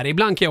håller med.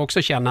 Ibland kan jag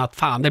också känna att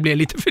fan, det blir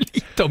lite för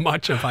lite om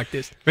matchen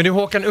faktiskt. Men du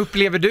Håkan,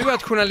 upplever du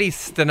att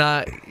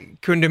journalisterna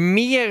kunde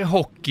mer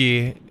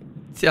hockey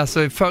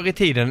alltså förr i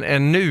tiden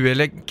än nu,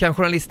 eller kan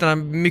journalisterna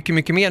mycket,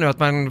 mycket mer nu, att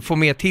man får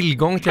mer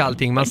tillgång till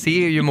allting, man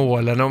ser ju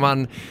målen och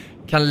man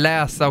kan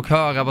läsa och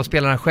höra vad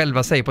spelarna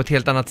själva säger på ett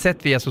helt annat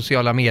sätt via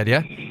sociala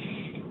medier?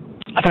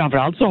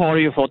 Framförallt så har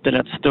du ju fått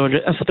en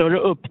större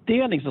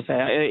uppdelning så att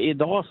säga.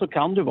 Idag så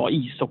kan du vara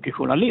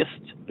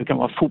ishockeyjournalist, du kan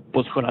vara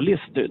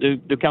fotbollsjournalist,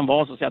 du kan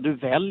vara så att säga, du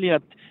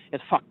väljer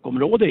ett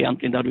fackområde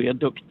egentligen där du är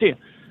duktig.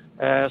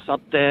 Så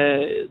att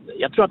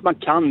jag tror att man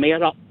kan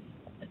mera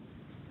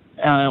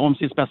om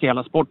sin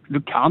speciella sport.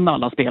 Du kan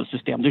alla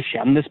spelsystem, du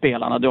känner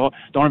spelarna, du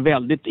har en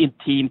väldigt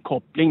intim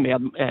koppling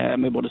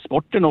med både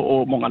sporten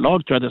och många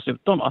lag tror jag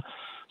dessutom va?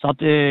 Så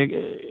att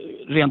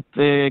rent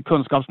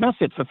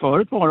kunskapsmässigt, för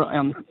förut var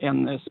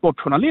en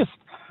sportjournalist,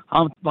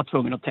 han var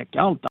tvungen att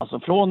täcka allt, alltså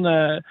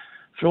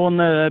från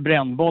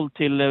brännboll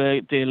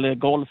till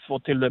golf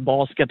och till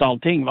basket och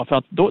allting va? För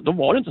att då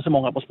var det inte så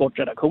många på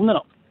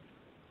sportredaktionerna.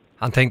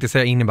 Han tänkte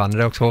säga innebandy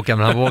där också Håkan,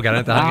 men han vågade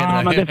inte.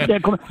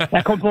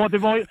 Jag kom på att det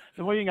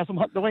var ju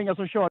inga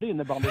som körde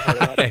innebandy.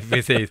 Nej,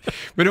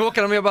 precis. Men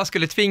Håkan, om jag bara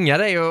skulle tvinga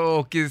dig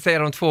och säga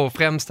de två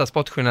främsta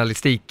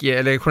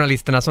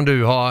journalisterna som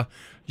du har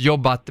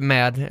jobbat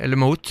med eller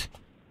mot?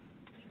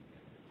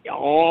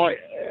 Ja,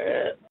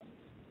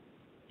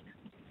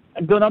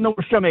 Gunnar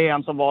Nordström är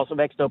en som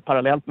växte upp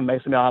parallellt med mig,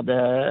 som jag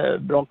hade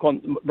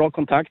bra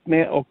kontakt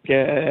med och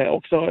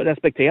också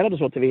respekterade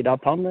så tillvida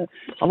att han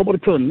var både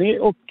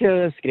kunnig och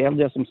skrev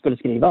det som skulle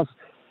skrivas.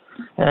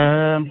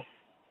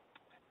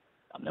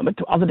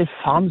 Alltså det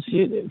fanns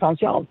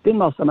ju alltid en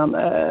massa, men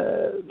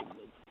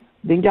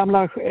din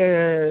gamla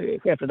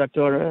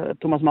chefredaktör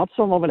Thomas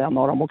Mattsson var väl en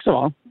av dem också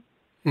va?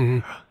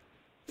 Mm.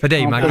 För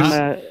dig Magnus,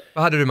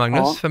 vad hade du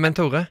Magnus för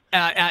mentorer?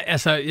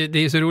 Alltså,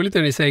 det är så roligt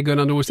när ni säger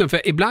Gunnar Nordström,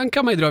 för ibland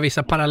kan man ju dra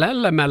vissa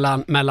paralleller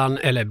mellan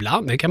eller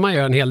ibland, det kan man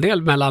göra en hel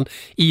del mellan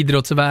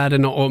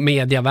idrottsvärlden och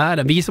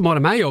mediavärlden. Vi som har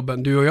de här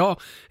jobben, du och jag,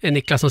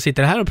 Niklas som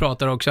sitter här och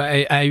pratar också,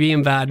 är ju i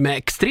en värld med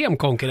extrem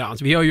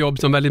konkurrens. Vi har jobb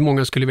som väldigt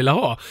många skulle vilja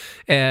ha.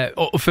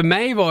 Och för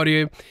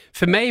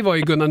mig var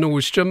ju Gunnar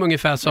Nordström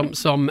ungefär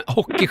som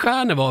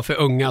hockeystjärnor var för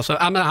unga. Så,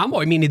 han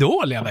var ju min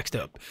idol när jag växte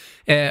upp.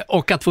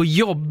 Och att få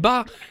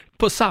jobba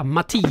på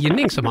samma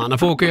tidning som han.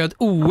 Få åka och göra ett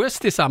OS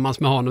tillsammans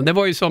med honom. Det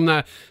var ju som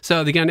när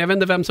Södergren, jag vet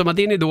inte vem som var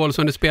din idol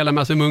som du spelade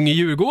med som ung i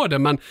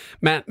Djurgården,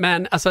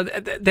 men alltså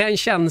den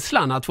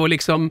känslan att få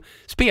liksom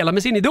spela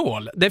med sin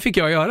idol, det fick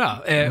jag göra.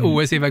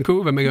 OS i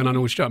Vancouver med Gunnar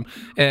Nordström.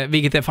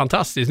 Vilket är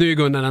fantastiskt. Nu är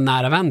Gunnar en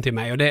nära vän till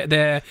mig och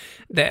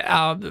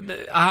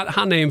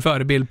han är en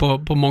förebild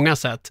på många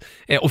sätt.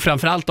 Och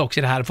framförallt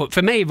också det här,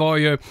 för mig var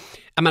ju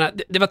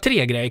det var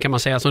 3 grejer kan man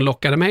säga som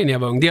lockade mig när jag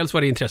var ung. Dels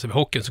var det intresse för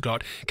hockeyn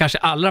såklart. Kanske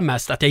allra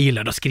mest att jag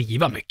gillade att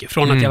skriva mycket.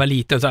 Från att jag var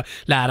liten så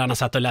lärarna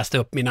satt och läste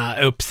upp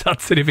mina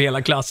uppsatser i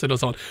hela klassen och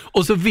sånt.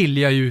 Och så ville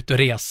jag ut och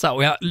resa.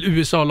 Och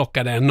USA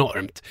lockade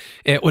enormt.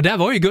 Och där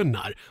var ju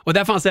Gunnar. Och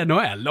där fanns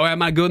NHL.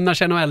 Och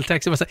Gunnars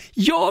NHL-text var så här,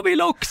 jag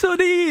vill också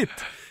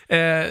dit!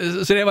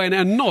 Så det var en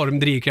enorm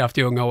drivkraft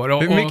i unga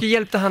år. Hur mycket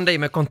hjälpte han dig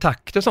med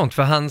kontakt och sånt?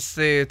 För hans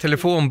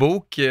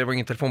telefonbok, det var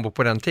ingen telefonbok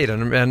på den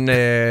tiden, men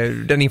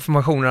den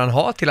informationen han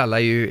har till alla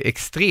är ju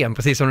extrem,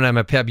 precis som den där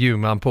med Per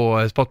Bjurman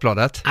på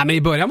Sportbladet. Ja, men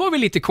i början var vi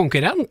lite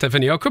konkurrenter, för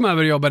när jag kom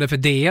över och jobbade för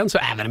DN, så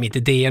även om inte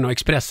DN och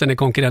Expressen är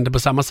konkurrenter på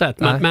samma sätt.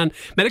 Men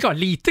det är klart,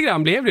 lite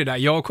grann blev det där.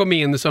 Jag kom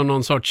in som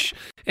någon sorts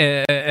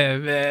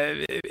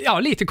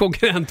lite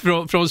konkurrent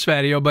från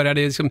Sverige och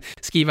började liksom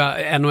skriva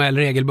NHL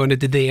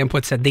regelbundet i DN på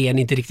ett sätt DN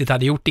inte riktigt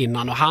hade gjort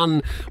innan, och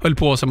han höll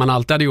på som han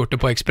alltid hade gjort det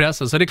på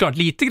Expressen, så det är klart,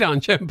 lite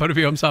grann kämpade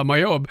vi om samma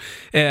jobb.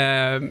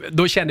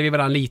 Då kände vi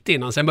varandra lite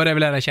innan, sen började vi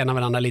lära känna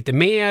varandra lite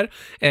mer.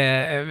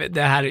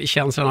 Det här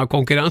känslan av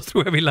konkurrens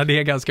tror jag vi lade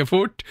det ganska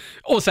fort,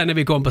 och sen när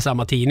vi kom på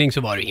samma tidning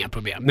så var det inga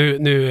problem.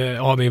 Nu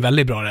har vi en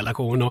väldigt bra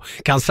relation och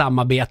kan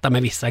samarbeta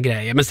med vissa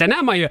grejer, men sen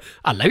är man ju,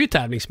 alla är ju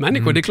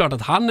tävlingsmänniskor. Det är klart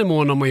att han är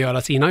mån om att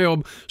göra sina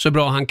jobb så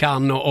bra han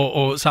kan,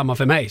 och samma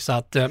för mig. Så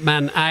att,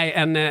 men nej,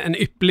 en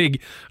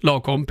ypplig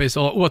lagkompis,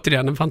 och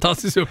återigen en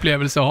fantastisk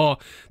upplevelse att ha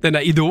den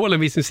där idolen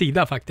vid sin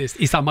sida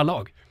faktiskt, i samma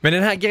lag. Men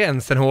den här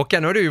gränsen,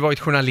 Håkan, nu har du ju varit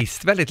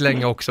journalist väldigt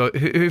länge också.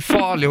 Hur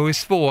farlig och hur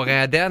svår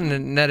är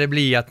den när det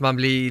blir att man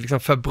blir liksom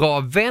för bra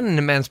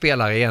vän med en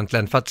spelare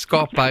egentligen, för att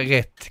skapa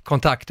rätt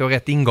kontakt och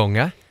rätt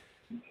ingångar?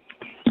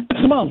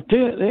 Som alltid,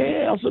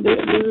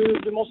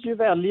 du måste ju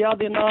välja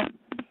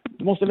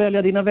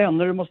dina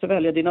vänner, du måste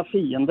välja dina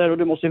fiender, och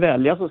du måste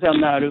välja så att säga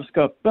när du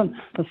ska öppen.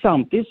 Men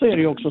samtidigt så är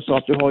det ju också så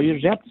att du har ju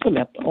rätt så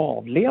lätt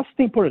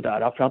avläsning på det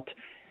där, för att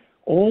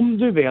om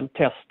du väl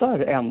testar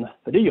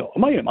för det gör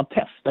man ju, man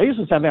testar ju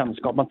så att säga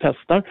vänskap, man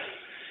testar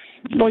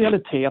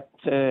lojalitet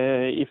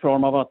i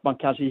form av att man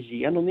kanske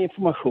ger någon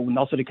information,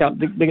 alltså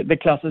det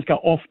klassiska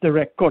off the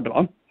record,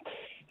 va?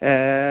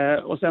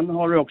 Och sen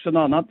har du också ett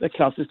annat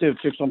klassiskt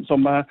uttryck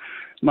som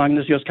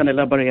Magnus just kan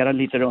elaborera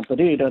lite runt, och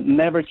det är ju det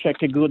never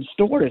check a good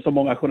story som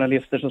många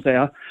journalister så att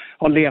säga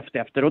har levt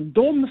efter, och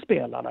de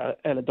spelarna,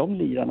 eller de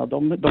lirarna,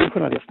 de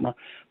journalisterna,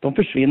 de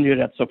försvinner ju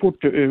rätt så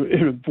fort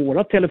ur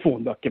våra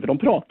telefonböcker, för de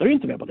pratar ju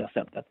inte med på det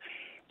sättet.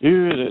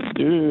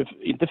 Du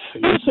inte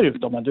fryser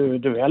ut dem, men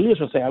du väljer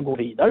så att säga att gå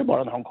vidare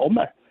bara när de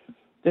kommer.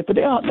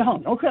 Det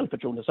handlar om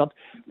självförtroende, så att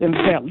det är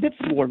en väldigt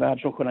svår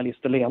värld som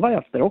journalist att leva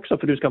efter också,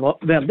 för du ska vara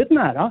väldigt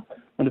nära,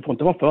 men du får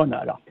inte vara för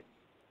nära.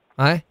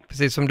 Nej,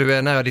 precis som du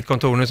är nära ditt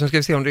kontor nu, så ska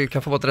vi se om du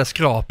kan få bort det där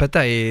skrapet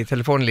där i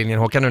telefonlinjen,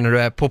 Håkan, nu när du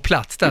är på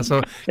plats där.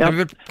 Så jag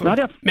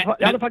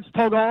hade faktiskt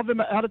tagit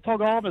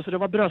av mig, så det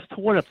var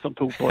brösthåret som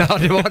tog på. Ja,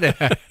 det var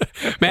det.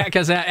 Men jag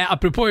kan säga,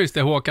 apropå just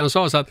det Håkan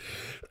sa, så att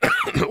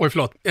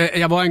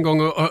jag var en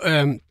gång och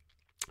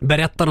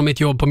berättade om mitt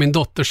jobb på min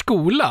dotters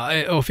skola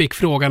och fick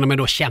frågan om jag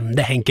då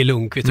kände Henke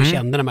Lundqvist och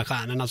kände de här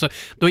stjärnorna. Så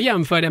då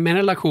jämförde jag min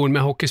relation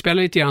med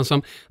hockeyspelare lite grann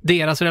som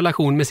deras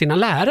relation med sina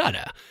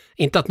lärare.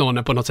 Inte att någon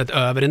är på något sätt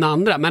över den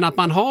andra, men att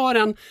man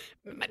har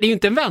det är ju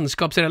inte en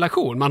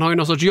vänskapsrelation. Man har ju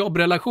någon sorts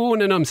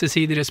jobbrelation, en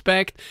ömsesidig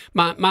respekt.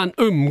 Man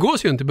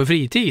umgås ju inte på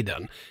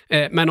fritiden.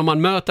 Men om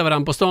man möter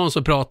varandra på stan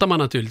så pratar man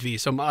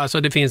naturligtvis om,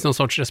 alltså det finns någon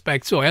sorts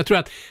respekt så. Jag tror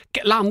att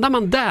landar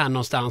man där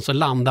någonstans så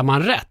landar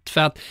man rätt.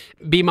 För att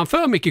blir man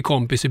för mycket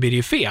kompis så blir det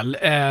ju fel.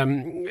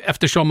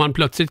 Eftersom man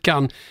plötsligt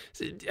kan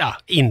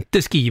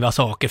inte skriva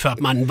saker för att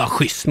man var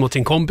schysst mot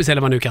sin kompis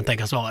eller vad nu kan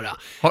tänkas vara.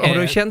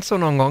 Har du känt så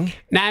någon gång?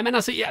 Nej, men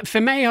alltså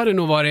för mig har det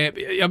nog varit,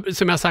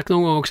 som jag sagt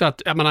någon gång också,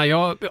 att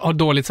jag har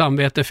dåligt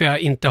samvete för jag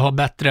inte har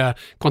bättre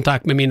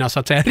kontakt med mina så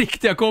att säga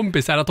riktiga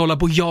kompisar. Att hålla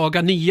på och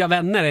jaga nya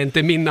vänner är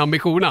inte min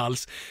ambition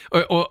alls.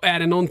 Och är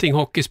det någonting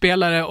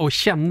hockeyspelare och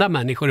kända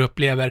människor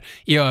upplever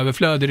i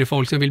överflöd, är det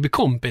folk som vill bli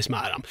kompis med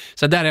dem.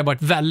 Så där har jag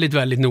varit väldigt,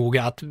 väldigt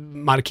noga att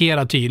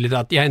markera tydligt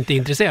att jag är inte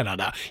intresserad av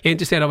det. Jag är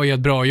intresserad av att göra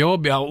ett bra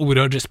jobb, jag har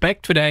oerhörd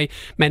respekt för dig,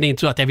 men det är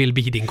inte så att jag vill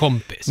bli din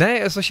kompis.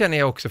 Nej, så känner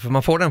jag också, för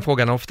man får den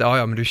frågan ofta,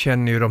 ja men du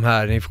känner ju de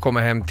här, ni får komma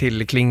hem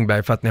till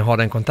Klingberg för att ni har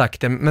den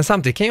kontakten. Men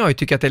samtidigt kan jag ju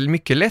tycka att det är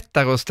mycket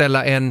lättare att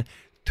ställa en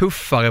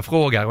tuffare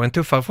fråga, och en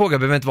tuffare fråga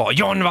behöver inte vara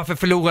John, varför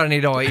förlorar ni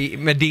idag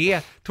med det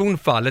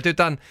tonfallet,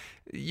 utan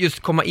just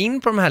komma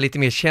in på de här lite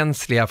mer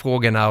känsliga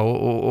frågorna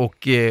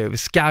och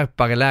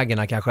skarpare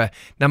lägena kanske,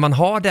 när man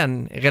har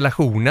den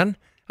relationen,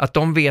 att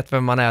de vet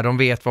vem man är, de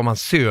vet vad man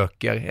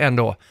söker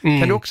ändå.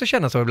 Kan du också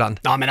känna så ibland?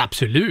 Ja, men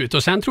absolut.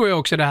 Och sen tror jag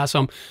också det här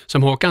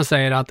som Håkan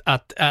säger,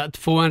 att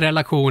få en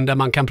relation där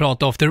man kan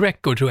prata off the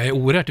record tror jag är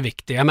oerhört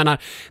viktigt. Jag menar,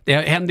 det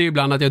händer ju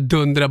ibland att jag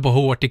dundrar på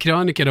hårt i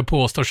kröniker och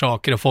påstår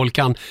saker, och folk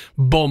kan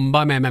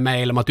bomba med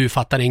mejl om att du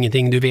fattar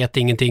ingenting, du vet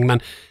ingenting, men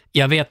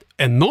jag vet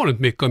enormt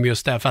mycket om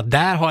just det, för att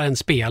där har en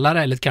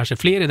spelare, eller kanske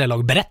fler i det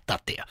lag,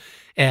 berättat det.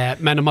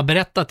 Men de har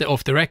berättat det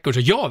off the record, så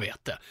jag vet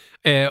det.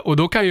 Och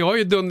då kan jag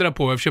ju dundra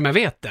på eftersom jag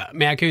vet det.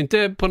 Men jag kan ju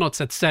inte på något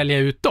sätt sälja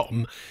ut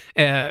dem.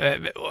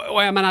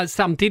 Och jag menar,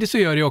 samtidigt så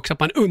gör det ju också att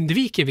man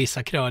undviker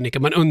vissa krönikor,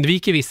 man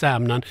undviker vissa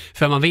ämnen,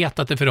 för man vet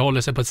att det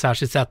förhåller sig på ett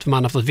särskilt sätt, för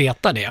man har fått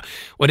veta det.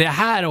 Och det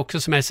här också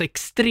som är så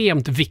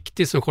extremt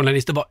viktigt som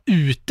journalist, att vara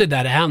ute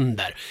där det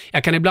händer.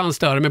 Jag kan ibland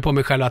störa mig på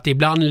mig själv att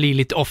ibland blir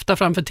lite ofta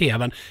framför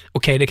tvn.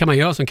 Okej, det kan man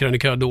göra som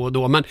krönikör då och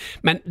då, men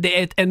det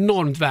är ett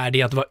enormt värde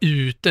i att vara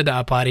ute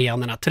där på arenan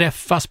planerna.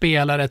 Träffa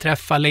spelare,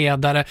 träffa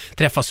ledare,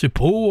 träffa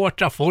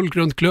supportrar, folk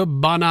runt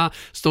klubbarna,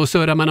 stå och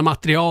surra med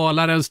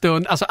materialare en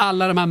stund. Alltså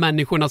alla de här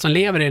människorna som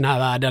lever i den här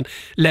världen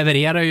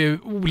levererar ju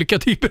olika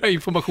typer av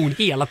information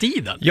hela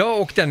tiden.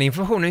 Ja, och den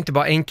informationen är inte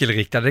bara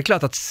enkelriktad. Det är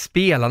klart att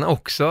spelarna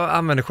också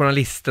använder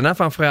journalisterna,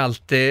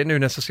 framförallt nu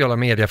när sociala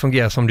medier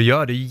fungerar som du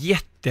gör. Det är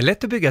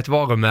jättelätt att bygga ett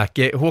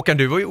varumärke. Håkan,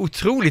 du var ju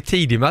otroligt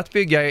tidig med att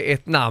bygga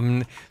ett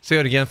namn.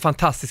 Södergren,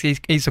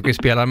 fantastisk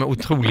ishockeyspelare med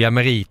otroliga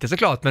meriter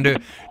såklart. Men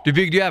du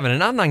byggde ju även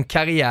en annan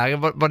karriär.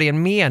 Var det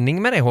en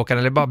mening med det, Håkan?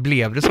 Eller bara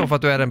blev det så för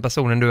att du är den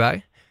personen du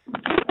är?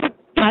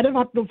 Nej, det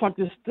var nog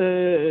faktiskt...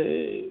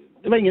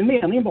 Det var ingen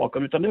mening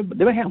bakom, utan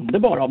det hände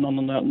bara av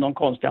någon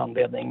konstig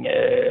anledning.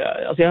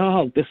 Alltså jag har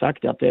alltid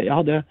sagt att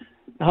jag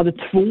hade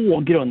två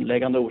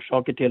grundläggande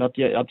orsaker till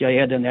att jag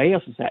är den jag är.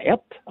 Så att säga. Ett,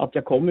 att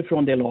jag kommer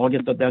från det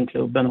laget och den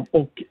klubben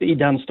och i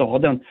den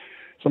staden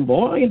som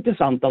var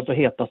intressant, alltså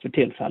hetast för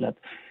tillfället.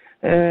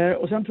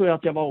 Och sen tror jag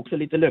att jag var också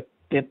lite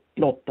lyckligt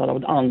lottad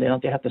av anledningen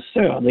att jag hette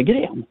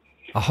Södergren.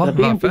 Jaha,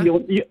 det är varför?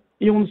 inte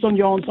Jonsson,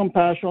 Jansson,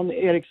 Persson,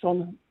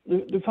 Eriksson.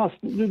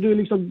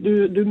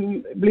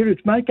 Du blir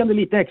utmärkande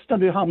lite extra.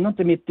 Du hamnar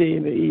inte mitt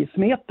i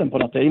smeten på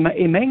något,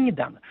 i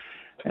mängden.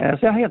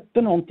 Så jag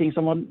hette någonting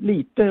som var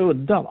lite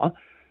udda, va?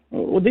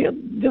 Och det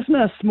är såna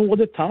här små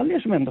detaljer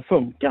som ändå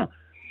funkar.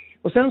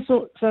 Och sen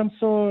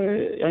så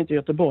jag är inte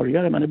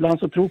göteborgare, men ibland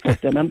så tror jag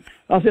det. Men,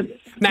 alltså,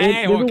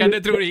 nej, Håkan,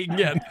 det tror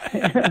ingen.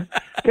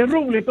 Det är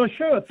roligt att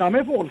köta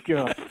med folk,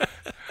 ju.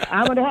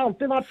 Ja, men det har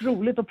alltid varit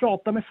roligt att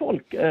prata med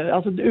folk.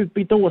 Alltså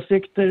utbyta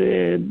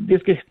åsikter,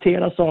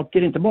 diskutera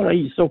saker, inte bara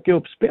ishockey och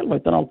uppspel,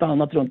 utan allt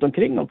annat runt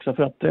omkring också.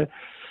 För att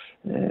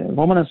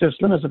vad man än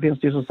sysslar med så finns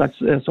det ju som sagt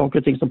saker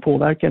och ting som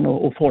påverkar en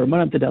och formar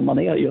en till den man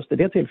är just i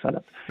det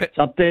tillfället.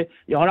 Så att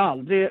jag har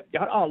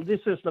aldrig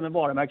sysslat med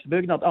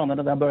varumärkesbyggnad annat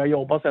än när jag började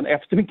jobba sen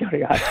efter min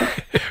karriär.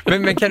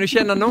 Men kan du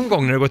känna någon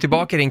gång när du går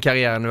tillbaka i din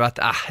karriär nu att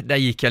där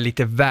gick jag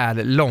lite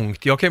väl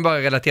långt? Jag kan ju bara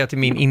relatera till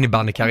min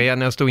innebandykarriär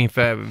när jag stod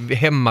inför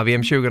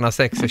hemma-VM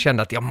 2006 och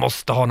kände att jag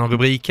måste ha någon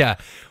rubrik här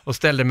och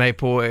ställde mig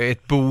på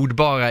ett bord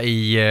bara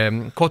i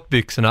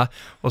kortbyxorna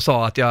och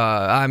sa att jag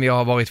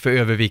har varit för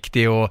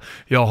överviktig och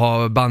jag har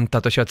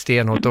bantat och kört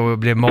stenhårt och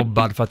blev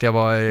mobbad för att jag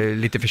var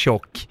lite för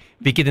tjock.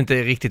 Vilket inte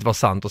riktigt var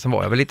sant, och sen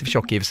var jag väl lite för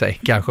tjock i och för sig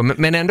kanske.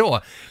 Men ändå,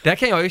 där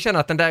kan jag ju känna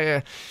att den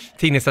där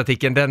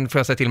tidningsartikeln, den får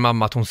jag säga till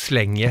mamma att hon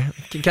slänger.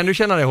 Kan du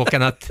känna det,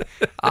 Håkan, att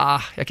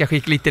jag kanske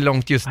gick lite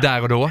långt just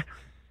där och då?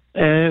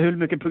 Hur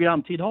mycket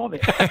programtid har vi?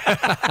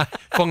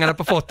 Fångarna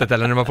på fortet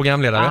eller när du var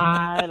programledare?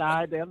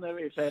 Nej,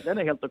 den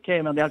är helt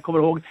okej. Men jag kommer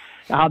ihåg,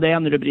 jag hade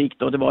en rubrik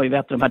då, det var ju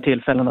vet de här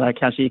tillfällena där jag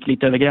kanske gick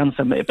lite över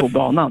gränsen på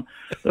banan.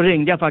 Då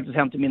ringde jag faktiskt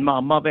hem till min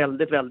mamma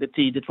väldigt, väldigt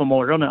tidigt på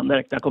morgonen.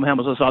 När jag kom hem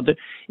och så sa att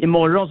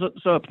imorgon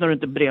så öppnar du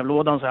inte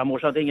brevlådan, så här,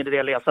 morsan, att det är ingen idé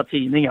att läsa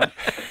tidningen.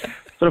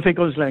 Så då fick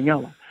hon slänga.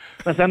 Va?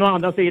 Men sen å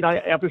andra sidan,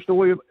 jag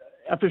förstår ju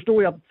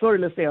att förr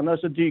eller senare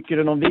så dyker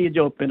det någon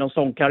video upp i någon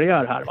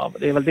sångkarriär här, va?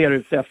 Det är väl det du är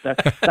ute efter.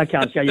 Där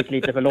kanske jag gick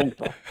lite för långt,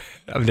 va?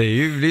 Ja, men det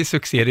är ju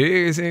succé. Det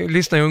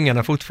lyssnar ju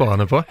ungarna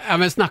fortfarande på. Ja,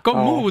 men snacka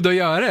om mod att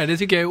göra det. Det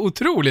tycker jag är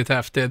otroligt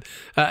häftigt.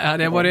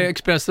 Det var det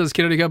Expressens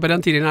krönika på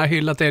den tiden. Jag har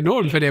hyllat det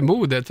enormt för det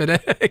modet. För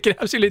det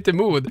krävs ju lite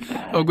mod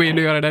att gå in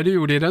och göra det du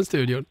gjorde i den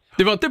studion.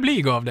 Du var inte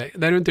blyg av dig.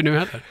 Det är du inte nu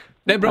heller.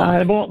 Det är bra.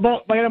 Nej,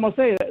 vad är det man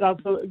säger?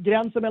 Alltså,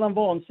 gränsen mellan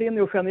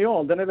vansinnig och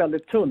genial, den är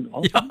väldigt tunn.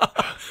 Va? Ja,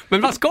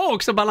 men man ska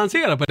också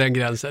balansera på den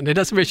gränsen. Det är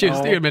det som är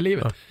tjusstyr med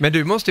livet. Ja. Men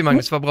du måste ju,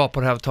 Magnus, vara bra på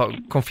det här att ta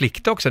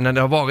konflikt också. När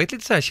det har varit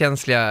lite så här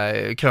känsliga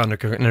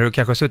krönikor, när du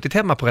kanske har suttit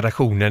hemma på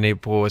redaktionen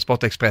på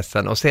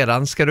Sportexpressen och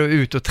sedan ska du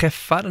ut och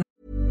träffa den.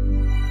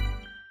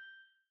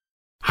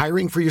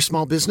 Hiring for your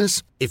small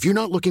business? If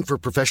you're not looking for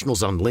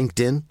professionals on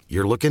LinkedIn,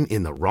 you're looking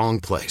in the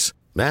wrong place.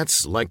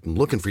 That's like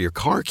looking for your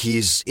car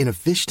keys in a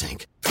fish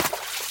tank.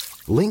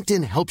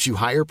 LinkedIn helps you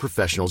hire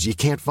professionals you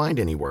can't find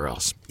anywhere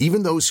else,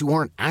 even those who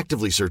aren't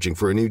actively searching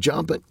for a new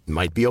job but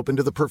might be open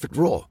to the perfect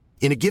role.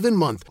 In a given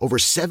month, over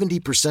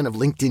 70% of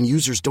LinkedIn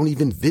users don't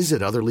even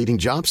visit other leading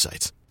job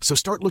sites. So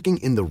start looking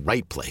in the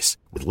right place.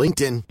 With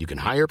LinkedIn, you can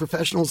hire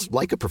professionals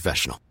like a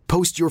professional.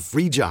 Post your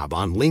free job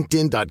on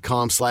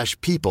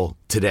linkedin.com/people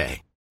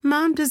today.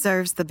 Mom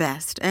deserves the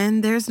best,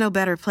 and there's no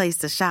better place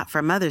to shop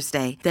for Mother's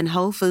Day than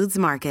Whole Foods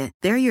Market.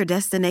 They're your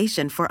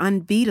destination for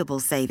unbeatable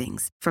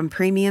savings, from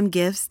premium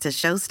gifts to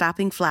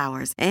show-stopping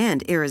flowers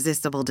and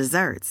irresistible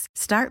desserts.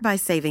 Start by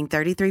saving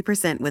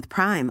 33% with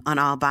Prime on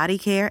all body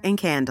care and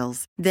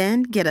candles.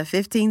 Then get a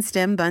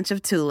 15-stem bunch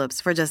of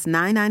tulips for just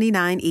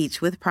 $9.99 each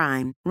with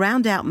Prime.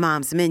 Round out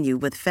Mom's menu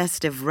with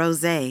festive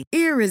rosé,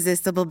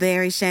 irresistible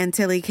berry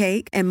chantilly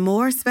cake, and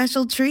more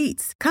special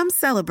treats. Come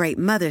celebrate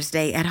Mother's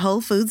Day at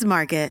Whole Foods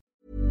Market.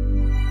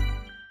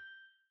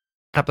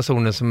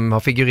 personer som har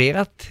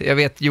figurerat. Jag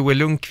vet Joel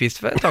Lundqvist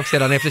för ett tag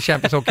sedan efter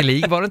Champions Hockey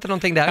League. Var det inte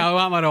någonting där? Ja,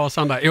 han var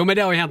rasande. Jo, men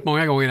det har ju hänt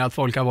många gånger att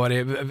folk har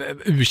varit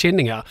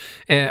ursinniga.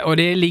 Och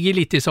det ligger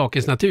lite i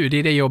sakens natur. Det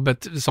är det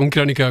jobbet som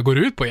krönikör går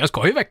ut på. Jag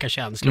ska ju väcka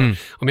känslor.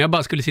 Om jag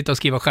bara skulle sitta och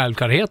skriva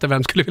självklarheter,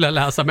 vem skulle vilja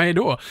läsa mig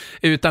då?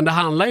 Utan det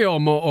handlar ju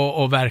om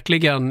att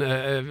verkligen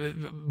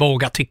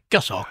våga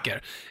tycka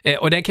saker.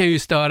 Och det kan ju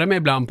störa mig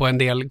ibland på en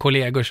del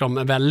kollegor som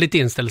är väldigt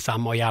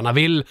inställsamma och gärna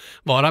vill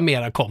vara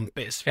mera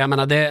kompis. För jag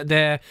menar,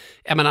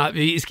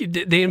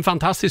 det är en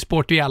fantastisk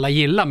sport vi alla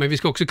gillar, men vi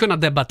ska också kunna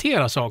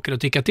debattera saker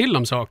och tycka till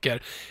om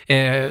saker.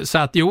 Så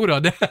att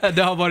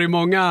det har varit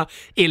många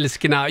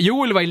ilskna.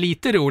 Joel var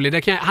lite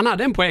rolig, han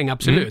hade en poäng,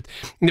 absolut.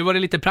 Nu var det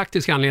lite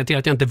praktisk anledning till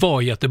att jag inte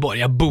var i Göteborg.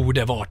 Jag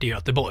borde varit i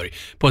Göteborg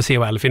på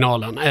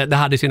CHL-finalen. Det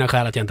hade sina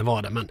skäl att jag inte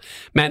var det,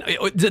 men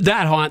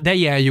där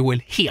ger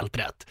Joel helt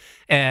rätt.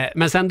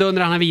 Men sen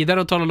dundrade han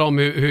vidare och talade om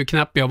hur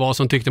knäpp jag var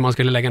som tyckte man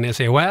skulle lägga ner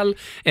CHL.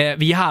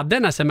 Vi hade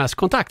en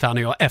sms-kontakt, han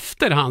och jag,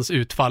 efter hans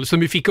utfall, som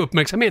vi fick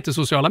uppmärksamhet i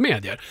sociala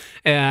medier.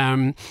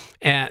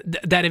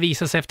 Där det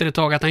visade sig efter ett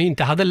tag att han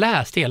inte hade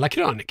läst hela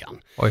krönikan.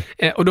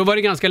 Och då var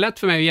det ganska lätt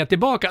för mig att ge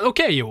tillbaka.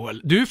 Okej,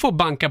 Joel, du får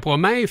banka på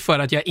mig för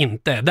att jag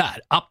inte är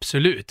där.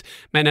 Absolut.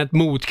 Men ett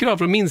motkrav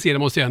från min sida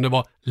måste ju ändå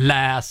vara: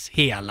 läs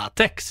hela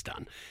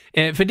texten.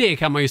 För det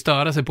kan man ju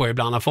störa sig på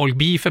ibland, när folk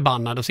blir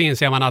förbannade och så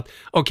inser man att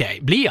okej,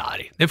 bli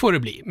arg, det får det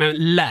bli,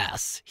 men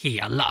läs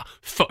hela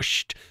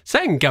först.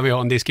 Sen kan vi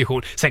ha en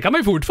diskussion. Sen kan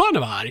man ju fortfarande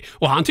vara arg,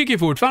 och han tycker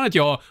fortfarande att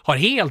jag har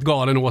helt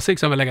galen åsikt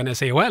som vill lägga ner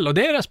CHL, och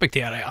det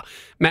respekterar jag.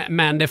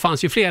 Men det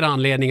fanns ju flera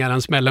anledningar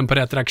än smällen på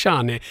Rätt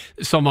Rakhshani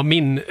som var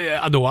min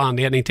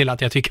anledning till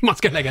att jag tycker man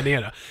ska lägga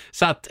ner det.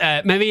 Så att,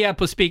 men vi är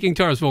på speaking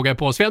terms, vågar jag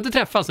på. Så vi har inte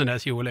träffats sen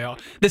dess, Joel och jag.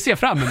 Det ser jag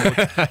fram emot.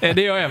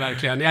 Det gör jag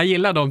verkligen. Jag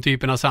gillar de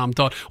typerna av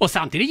samtal. Och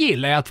samtidigt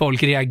gillar jag att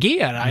folk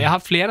reagerar. Jag har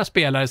haft flera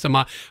spelare som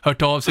har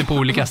hört av sig på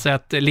olika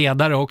sätt,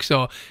 ledare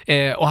också,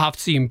 och haft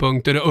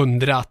synpunkter och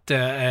undrat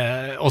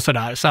och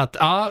sådär. Så att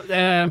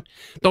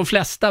de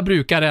flesta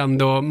brukar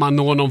ändå man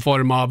nå någon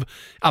form av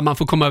att man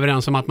får komma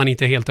överens om att man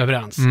inte är helt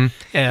överens.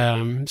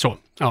 Så.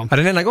 Ja.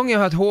 Den enda gången jag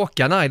hört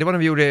Håkan, det var när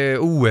vi gjorde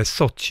OS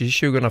Sochi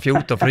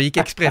 2014, för då gick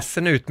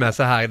Expressen ut med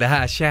så här: det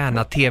här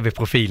tjänar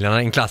tv-profilerna,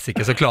 en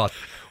klassiker såklart.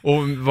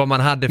 Och vad man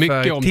hade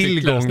för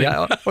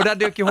tillgångar. Och där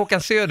dök ju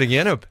Håkan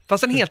Södergren upp.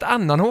 Fast en helt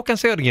annan Håkan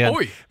Södergren.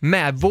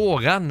 Med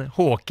våran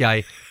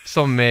Hawkeye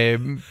som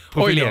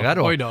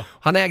profilerad då.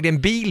 Han ägde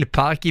en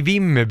bilpark i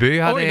Vimmerby.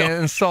 Hade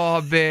en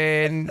Saab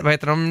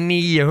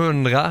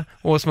 900,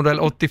 årsmodell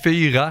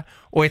 84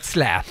 och ett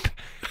släp.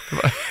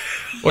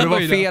 Och det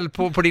var fel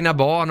på dina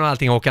barn och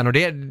allting, Håkan. Och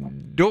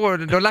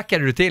då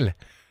lackade du till.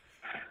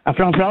 Ja,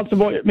 framförallt så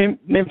var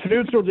min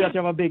fru trodde att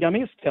jag var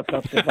bigamist helt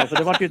plötsligt. Alltså,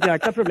 det var ju ett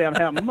jäkla problem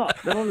hemma.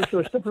 Det var det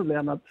största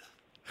problemet.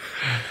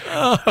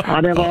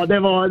 Ja,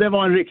 det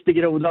var en riktig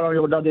groda de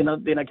gjorde av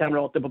dina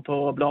kamrater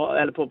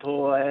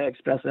på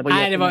Expressen.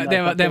 Nej,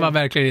 det var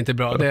verkligen inte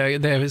bra.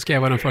 Det ska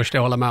jag vara den första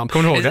att hålla med om.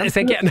 Kommer du ihåg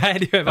det? Nej,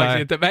 det gör jag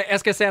faktiskt inte. Men jag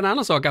ska säga en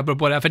annan sak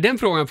apropå det här, för den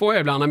frågan får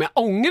jag ibland om jag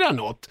ångrar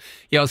något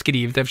jag har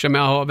skrivit, eftersom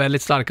jag har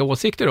väldigt starka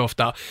åsikter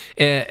ofta.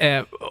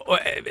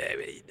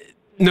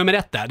 Nummer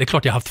 1 där, det är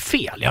klart jag har haft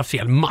fel. Jag har haft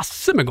fel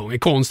massor med gånger.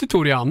 Konstigt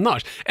tror jag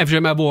annars.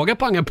 Eftersom jag vågar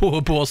panga på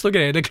och påstå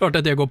grejer, det är klart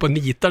att jag går på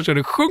nitar så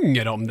det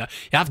sjunger om det.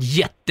 Jag har haft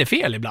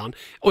jättefel ibland.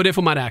 Och det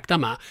får man räkna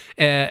med.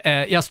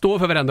 Jag står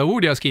för varenda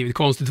ord jag har skrivit.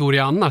 Konstigt tror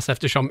jag annars,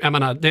 eftersom, jag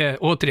menar,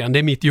 det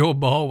är mitt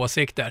jobb att ha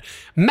åsikter.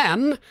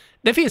 Men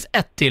det finns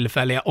ett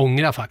tillfälle jag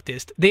ångrar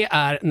faktiskt. Det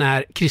är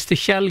när Christer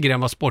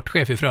Källgren var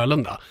sportchef i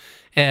Frölunda.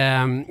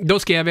 Då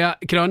skrev jag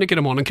krönikor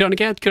om honom.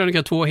 Krönika 1,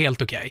 krönika 2,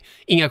 helt okej.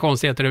 Inga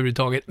konstigheter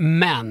överhuvudtaget.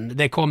 Men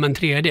det kom en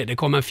 3:e, det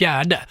kom en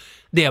 4:e.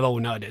 Det var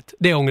onödigt.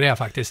 Det ångrar jag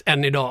faktiskt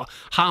än idag.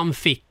 Han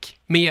fick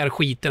mer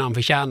skit än han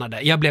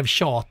förtjänade. Jag blev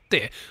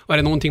tjatig. Och är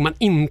det någonting man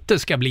inte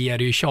ska bli, är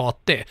det ju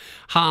tjatig.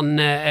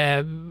 Han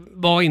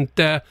var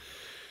inte...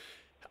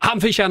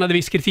 Han förtjänade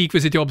viss kritik för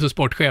sitt jobb som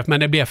sportchef, men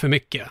det blev för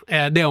mycket.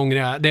 Det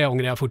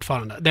ångrar jag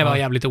fortfarande. Det var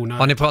jävligt onödigt.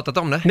 Har ni pratat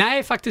om det?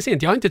 Nej, faktiskt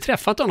inte. Jag har inte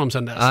träffat honom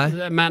sedan dess.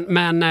 Nej.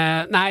 Men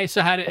nej, så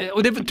här...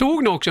 Och det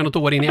tog nog också något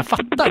år innan jag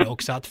fattade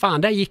också att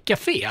fan, där gick jag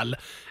fel.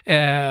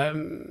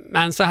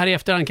 Men så här i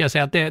efterhand kan jag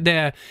säga att det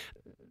är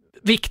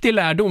viktig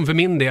lärdom för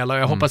min del, och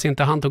jag hoppas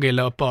inte han tog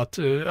illa upp att...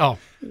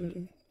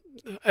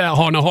 Jag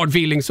har någon hard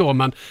feeling så,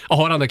 men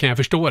det kan jag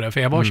förstå det, för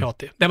jag var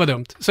tjatig. Det var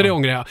dumt, så det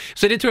ångrar jag.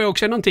 Så det tror jag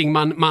också är någonting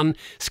man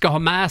ska ha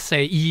med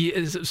sig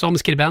som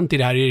skribent i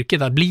det här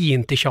yrket, att bli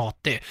inte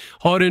tjatig.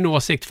 Har du en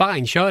åsikt,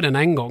 fine, kör den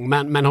en gång,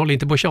 men håll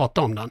inte på att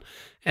tjata om den.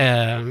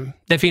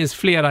 Det finns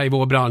flera i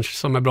vår bransch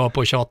som är bra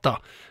på att tjata.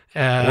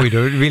 Oj,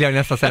 då vill jag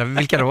nästan säga,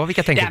 vilka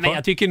tänker du på?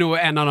 Jag tycker nog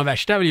en av de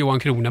värsta är väl Johan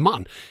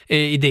Kroneman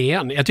i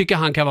DN. Jag tycker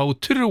han kan vara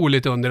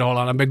otroligt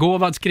underhållande,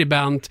 begåvad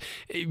skribent,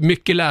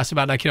 mycket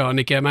läsvärda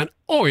kröniker, men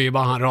oj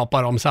vad han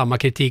rapar om samma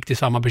kritik till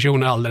samma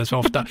personer alldeles för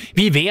ofta.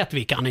 Vi vet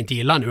vilka han inte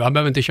gillar nu, han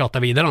behöver inte tjata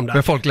vidare om det.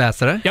 Men folk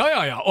läser det?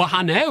 Ja, och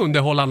han är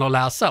underhållande att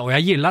läsa och jag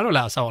gillar att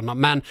läsa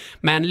honom,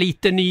 men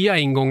lite nya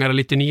ingångar och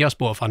lite nya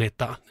spår får han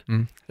hitta.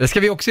 Det ska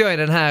vi också göra i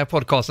den här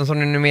podcasten som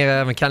ni numera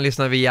även kan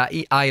lyssna via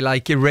i I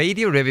Like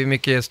Radio. Det är vi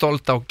mycket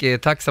stolta och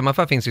tacksamma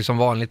för. Finns ju som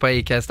vanligt på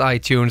Acast,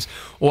 iTunes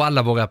och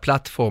alla våra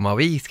plattformar.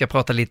 Vi ska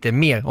prata lite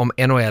mer om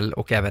NHL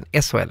och även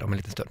SHL om en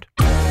liten stund.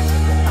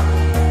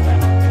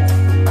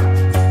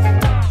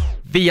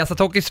 Viasat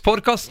Hockeys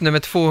podcast nummer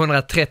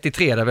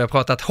 233 där vi har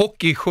pratat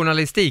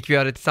hockeyjournalistik. Vi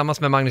gör det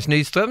tillsammans med Magnus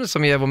Nyström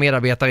som är vår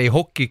medarbetare i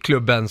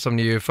Hockeyklubben som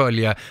ni ju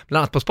följer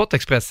bland annat på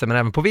Sportexpressen men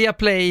även på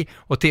Viaplay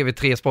och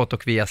TV3 Sport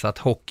och Viasat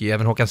Hockey.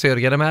 Även Håkan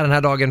Södergren är med den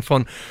här dagen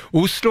från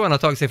Oslo. Han har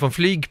tagit sig från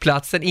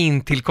flygplatsen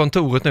in till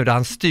kontoret nu där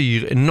han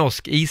styr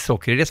norsk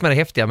ishockey. Det är det som är det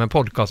häftiga med en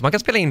podcast. Man kan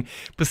spela in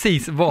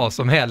precis vad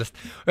som helst.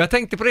 Och jag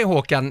tänkte på det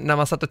Håkan när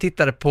man satt och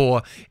tittade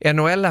på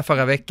NHL här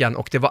förra veckan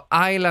och det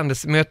var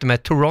Islanders möte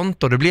med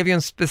Toronto. Det blev ju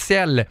en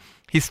speciell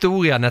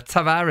historia när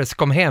Tavares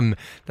kom hem,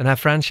 den här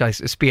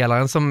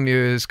franchise-spelaren som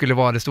ju skulle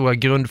vara det stora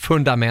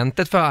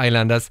grundfundamentet för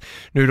Islanders,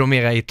 nu då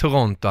mera i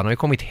Toronto. Han har ju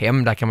kommit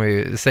hem där kan man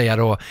ju säga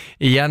då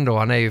igen då,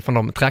 han är ju från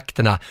de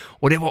trakterna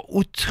och det var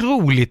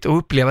otroligt att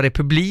uppleva det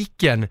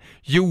publiken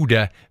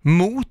gjorde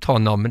mot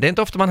honom. Det är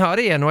inte ofta man hör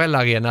det i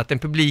NHL-arena att en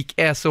publik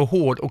är så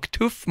hård och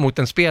tuff mot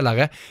en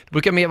spelare. Det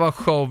brukar mer vara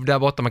show där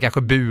borta, man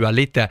kanske buar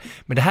lite,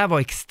 men det här var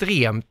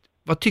extremt.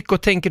 Vad tycker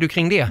och tänker du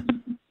kring det?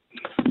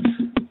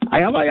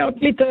 Jag var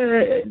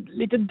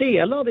lite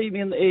delad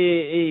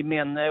i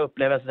min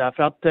upplevelse där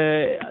för att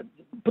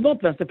på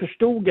något vänster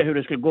förstod jag hur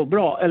det skulle gå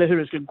bra eller hur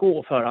det skulle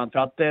gå för han för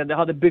att det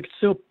hade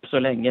byggts upp så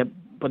länge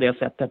på det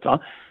sättet va.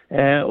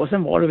 Och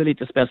sen var det väl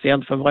lite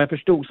speciellt för vad jag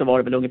förstod så var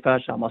det väl ungefär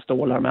samma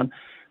stålar men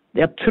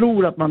jag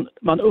tror att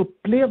man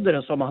upplevde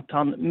det som att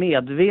han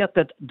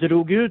medvetet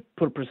drog ut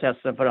på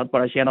processen för att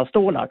bara tjäna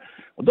stålar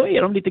och då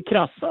är de lite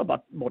krassa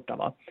borta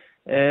va.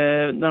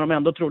 När de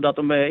ändå trodde att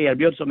de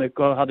erbjöd så mycket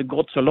och hade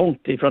gått så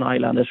långt ifrån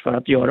Islanders för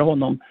att göra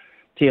honom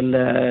till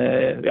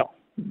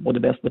både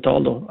bäst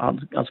betald och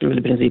han skulle väl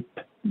i princip,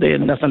 det är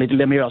nästan lite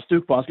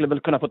Lemieux-stuk på, han skulle väl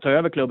kunna få ta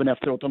över klubben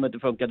efteråt om det inte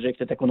funkade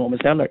riktigt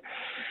ekonomiskt heller.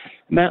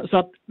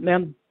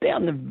 Men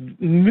den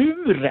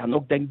muren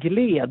och den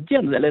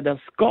glädjen eller den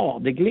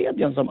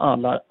skadeglädjen som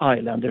alla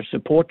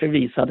Islanders-supporter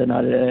visade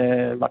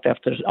när vart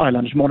efter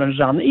Islanders-målen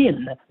rann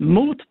in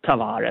mot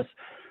Tavares,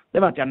 det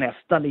var jag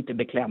nästan lite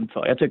beklämd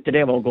för. Jag tyckte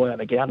det var att gå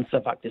över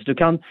gränsen faktiskt.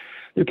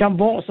 Du kan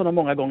vara som de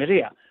många gånger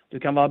är. Du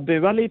kan vara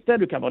bua lite,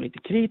 du kan vara lite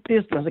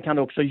kritisk, men så kan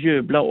du också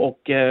jubla och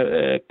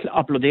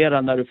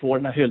applådera när du får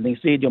den här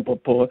hyllningsvideon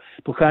på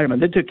skärmen.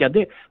 Det tycker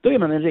jag, då är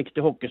man en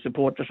riktig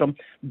hockeysupporter som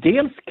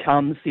dels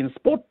kan sin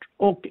sport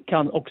och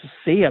kan också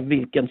se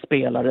vilken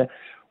spelare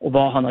och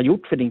vad han har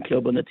gjort för din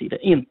klubb under tiden.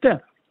 Inte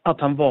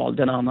att han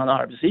valde en annan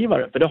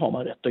arbetsgivare, för det har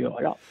man rätt att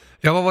göra.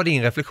 Ja, vad var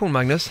din reflektion,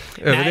 Magnus?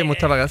 Över det mot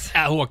Tavares?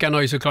 Håkan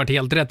har ju såklart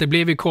helt rätt. Det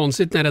blev ju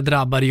konstigt när det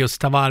drabbade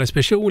just Tavares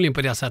personligen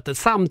på det sättet.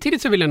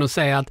 Samtidigt så vill jag nog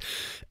säga att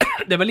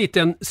det var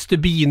lite en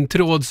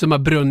stubintråd som har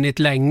brunnit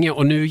länge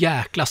och nu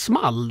jäkla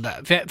small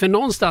det. För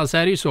någonstans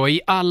är det ju så,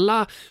 i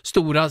alla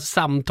stora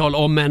samtal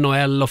om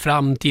NHL och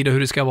framtid och hur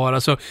det ska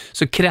vara så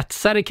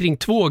kretsar det kring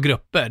två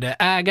grupper. Det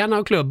är ägarna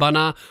och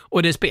klubbarna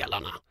och det är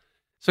spelarna.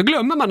 Så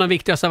glömmer man de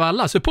viktigaste av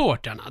alla,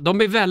 supporterna. De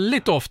blir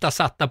väldigt ofta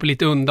satta på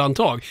lite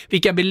undantag.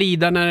 Vilka blir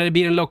lidande när det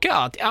blir en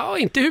lockout? Ja,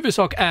 inte i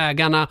huvudsak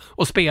ägarna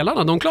och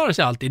spelarna. De klarar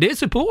sig alltid. Det är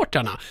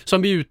supporterna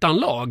som blir utan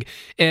lag.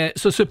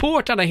 Så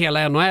supporterna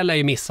hela NHL är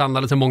ju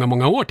misshandlade sedan många,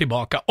 många år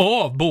tillbaka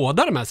av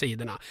båda de här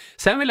sidorna.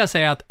 Sen vill jag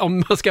säga att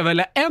om man ska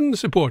välja en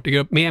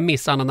supportergrupp med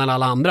misshandlade än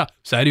alla andra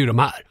så är det ju de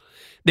här.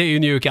 Det är ju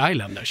New York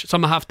Islanders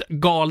som har haft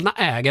galna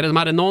ägare. De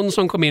hade någon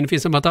som kom in,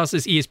 finns en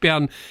fantastisk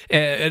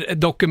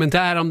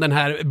ESPN-dokumentär om den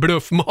här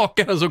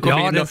bluffmakaren som kom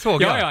in. Ja, det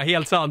såg jag. Ja,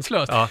 helt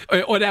sanslöst. Ja.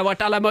 Och det har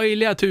varit alla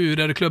möjliga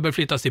turer. Klubbar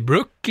flyttas till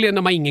Brooklyn.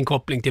 De har ingen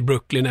koppling till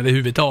Brooklyn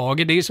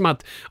överhuvudtaget. Det är ju som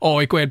att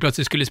AIK helt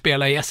plötsligt skulle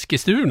spela i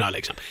Eskilstuna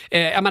liksom.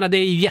 Jag menar, det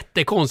är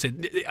jättekonstigt.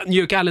 New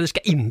York Islanders ska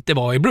inte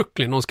vara i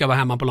Brooklyn. De ska vara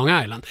hemma på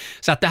Long Island.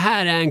 Så att det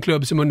här är en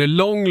klubb som under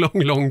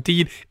lång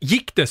tid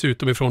gick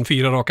dessutom ifrån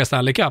 4 raka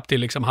Stanley Cup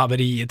till liksom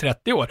haveri i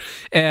 30 år.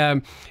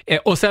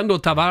 Och sen då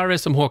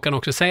Tavares, som Håkan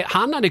också säger,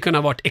 han hade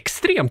kunnat varit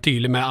extremt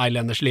tydlig med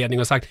Islanders ledning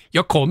och sagt,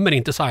 jag kommer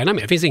inte signa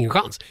mer, det finns ingen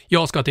chans,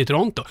 jag ska till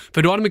Toronto,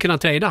 för då hade de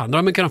kunnat trada han, då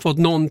hade de kunnat fått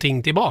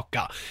någonting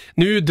tillbaka.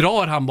 Nu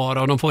drar han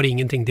bara och de får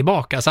ingenting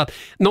tillbaka, så att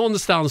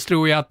någonstans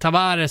tror jag att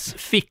Tavares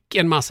fick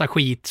en massa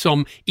skit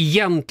som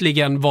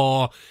egentligen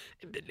var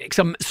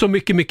liksom så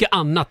mycket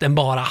annat än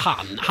bara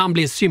han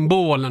blev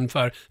symbolen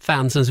för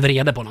fansens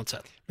vrede på något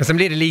sätt. Men sen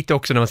blir det lite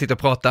också när man sitter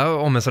och pratar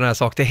om en sån här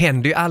sak. Det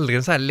händer ju aldrig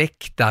en sån här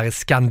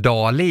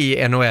läktarskandal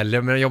i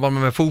NHL. Men jobbar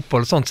man med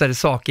fotboll och sånt så är det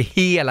saker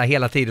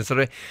hela tiden.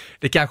 Så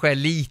det kanske är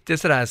lite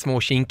sådär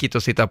småkinkigt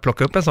att sitta och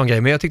plocka upp en sån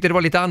grej. Men jag tyckte det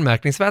var lite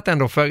anmärkningsvärt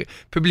ändå. För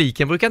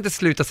publiken brukar inte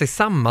sluta sig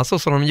samma så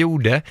som de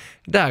gjorde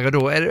där och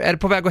då. Är det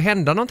på väg att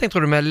hända någonting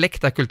tror du med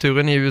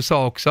läktarkulturen i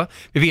USA också?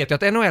 Vi vet ju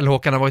att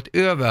NHL-håkarna har varit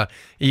över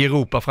i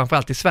Europa,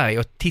 framförallt i Sverige,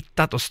 och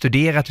tittat och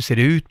studerat hur ser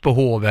det ut på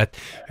Hovet.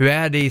 Hur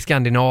är det i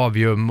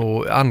Skandinavium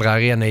och andra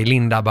arenor i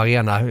Lindab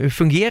Arena? Hur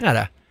fungerar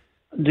det?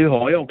 Du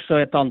har ju också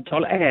ett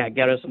antal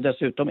ägare som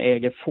dessutom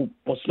äger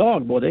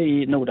fotbollslag både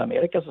i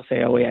Nordamerika så att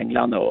säga, och i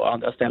England och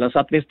andra ställen. Så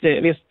att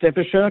visst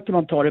försöker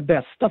man ta det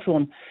bästa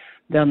från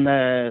den,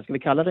 ska vi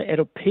kalla det,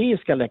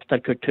 europeiska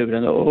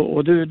läktarkulturen.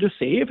 Och du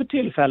ser ju för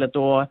tillfället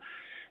då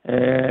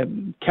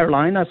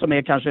Carolina som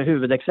är kanske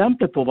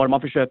huvudexemplet på var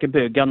man försöker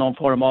bygga någon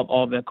form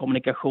av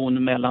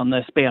kommunikation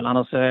mellan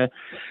spelarnas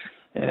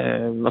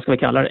vad ska vi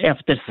kalla det,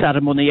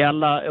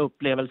 efterceremoniella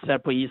upplevelser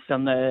på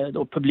isen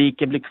då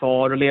publiken blir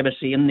kvar och lever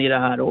sig in i det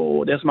här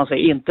och det som man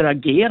säger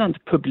interagerande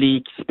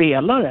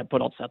publik-spelare på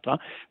något sätt va.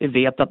 Vi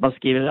vet att man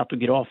skriver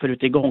autografer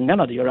ute i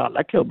gångarna, det gör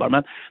alla klubbar,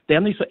 men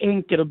den är ju så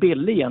enkel och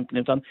billig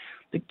egentligen, utan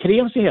det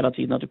krävs ju hela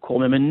tiden att du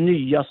kommer med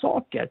nya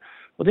saker.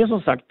 Och det är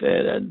som sagt,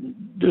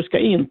 du ska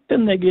inte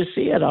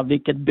negligera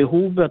vilket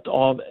behovet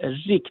av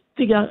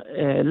riktiga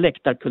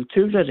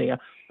läktarkulturer är.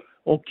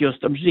 Och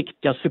just de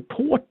riktiga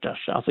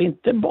supporters, alltså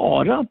inte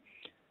bara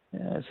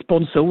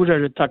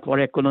sponsorer tack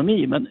vare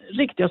ekonomi, men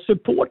riktiga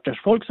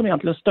supporters, folk som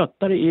egentligen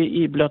stöttar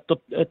i blött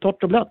och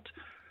torrt och blött.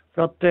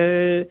 För att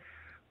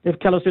det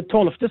kallas ju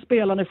 12:e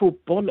spelaren i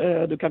fotboll,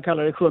 du kan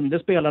kalla det 7:e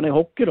spelaren i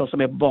hockey då,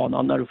 som är på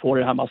banan när du får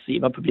det här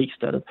massiva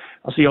publikstödet.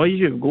 Alltså jag är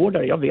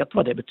djurgårdare, jag vet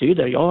vad det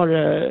betyder. Jag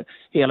har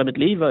hela mitt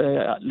liv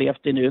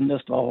levt i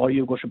Nynäst och har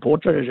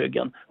Djurgårdssupportrar i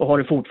ryggen och har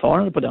det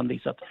fortfarande på den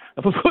viset.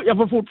 Jag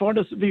får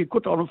fortfarande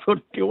vykort av de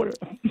 40 år.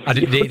 Ja,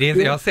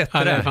 jag har sett det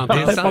där. Det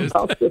är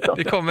fantastiskt.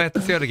 Det kommer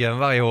ett Södergren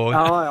varje år.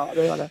 Ja,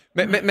 det gör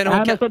det.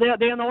 Men så det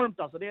är enormt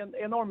alltså. Det är en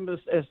enorm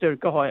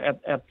styrka att ha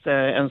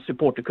en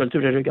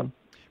supporterkultur i ryggen.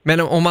 Men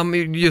om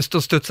man just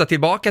då studsar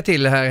tillbaka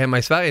till här hemma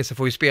i Sverige så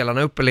får ju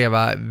spelarna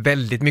uppleva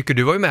väldigt mycket.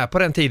 Du var ju med på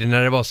den tiden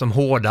när det var som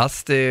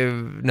hårdast,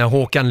 när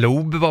Håkan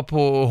Loob var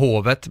på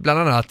Hovet bland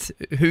annat.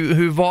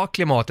 Hur var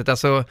klimatet?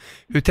 Alltså,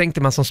 hur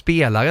tänkte man som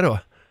spelare då?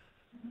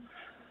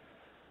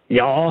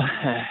 Ja,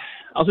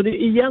 alltså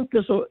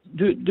egentligen så,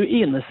 du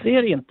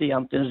inser inte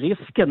egentligen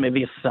risken med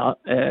vissa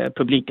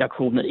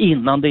publikaktioner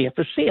innan det är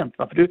för sent.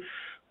 Va? För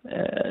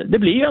det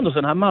blir ju ändå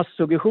sån här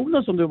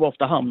massuggestionen som du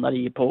ofta hamnar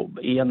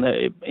i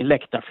en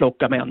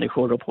läktarflock av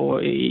människor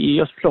och i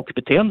just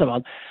flockbeteende.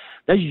 Va?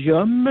 Där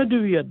gömmer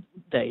du ju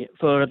dig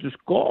för att du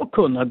ska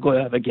kunna gå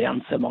över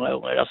gränsen många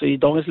gånger. Alltså i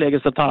dagens läge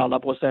så tar alla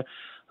på sig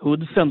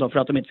hoodsen då för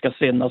att de inte ska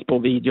synas på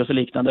videos och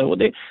liknande. Och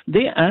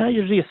det är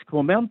ju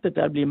riskmomentet.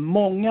 Där blir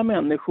många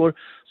människor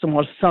som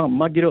har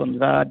samma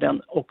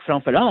grundvärden och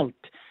framförallt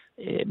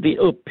blir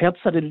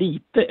upphetsade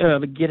lite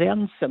över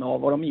gränsen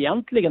av vad de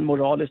egentligen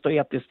moraliskt och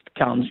etiskt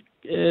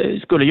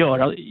skulle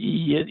göra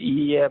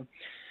i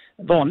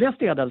vanliga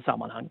städade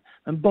sammanhang.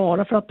 Men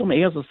bara för att de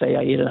är så att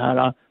säga i den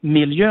här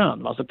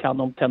miljön så kan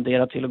de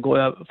tendera till att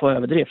få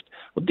överdrift.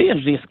 Och det är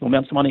en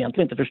riskmoment som man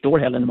egentligen inte förstår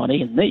heller när man är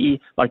inne i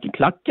varken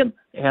klacken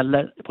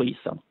eller på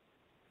isen.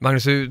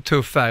 Magnus, hur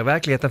tuff är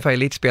verkligheten för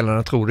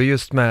elitspelarna tror du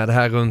just med det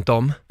här runt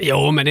om?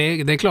 Jo, men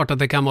det är klart att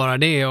det kan vara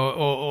det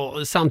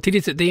och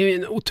samtidigt, det är ju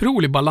en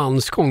otrolig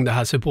balansgång det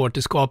här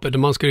supporterskapet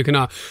och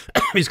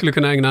vi skulle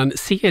kunna ägna en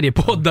serie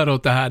poddar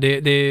åt det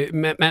här.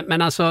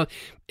 Men alltså,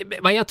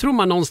 vad jag tror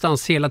man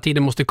någonstans hela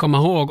tiden måste komma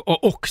ihåg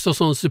och också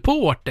som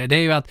supporter, det är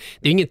ju att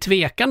det är ingen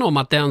tvekan om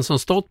att den som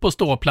stått på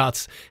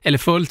ståplats eller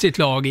följt sitt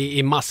lag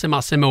i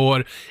massor med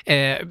år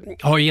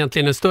har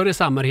egentligen en större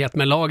samhörighet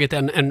med laget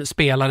än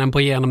spelaren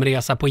på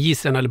genomresa på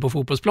isen eller på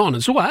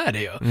fotbollsplanen. Så är det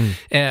ju.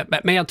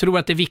 Men jag tror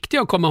att det är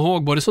viktigt att komma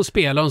ihåg både som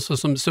spelare och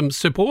som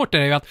supporter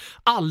är ju att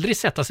aldrig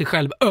sätta sig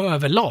själv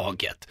över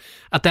laget.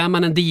 Att är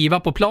man en diva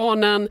på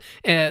planen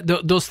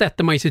då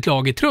sätter man ju sitt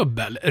lag i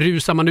trubbel.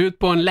 Rusar man ut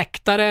på en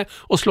läktare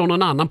och slår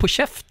någon annan på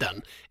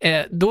käften,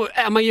 då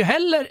är man ju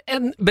heller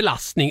en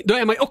belastning. Då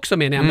är man ju också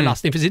med en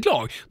belastning för sitt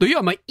lag. Då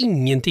gör man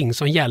ingenting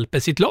som hjälper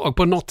sitt lag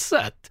på något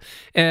sätt.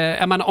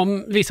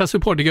 Om vissa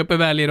supportergrupper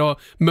väljer att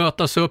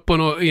mötas upp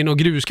i någon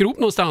grusgrop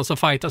någonstans och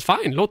fightas,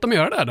 fine, låt dem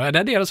göra det då. Är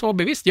det deras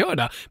hobby? Visst, gör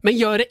det. Men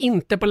gör det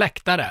inte på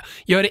läktare.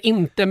 Gör det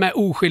inte med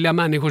oskyldiga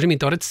människor som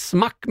inte har ett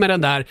smack med det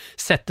där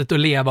sättet att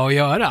leva och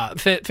göra.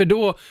 För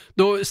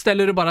då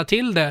ställer du bara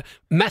till det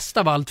mest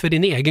av allt för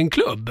din egen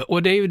klubb.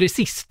 Och det är ju det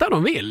sista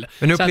de vill.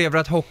 Men upplever du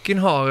att hockeyn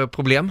har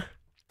problem?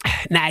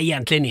 Nej,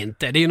 egentligen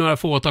inte. Det är några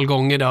fåtal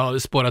gånger det har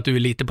spårat ur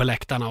lite på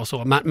läktarna och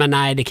så. Men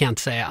nej, det kan jag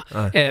inte säga.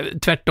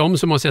 Tvärtom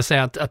så måste jag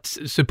säga att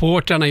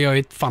supportrarna gör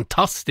ett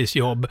fantastiskt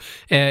jobb.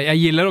 Jag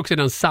gillar också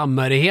den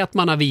samhörighet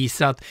man har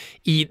visat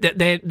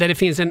där det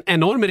finns en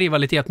enorm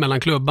rivalitet mellan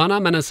klubbarna,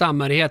 men en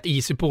samhörighet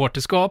i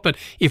supporterskapet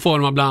i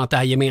form av bland annat det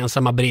här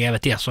gemensamma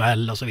brevet till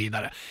SHL och så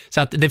vidare.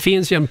 Så att det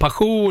finns ju en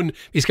passion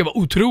vi ska vara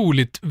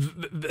otroligt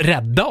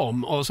rädda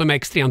om och som är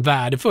extremt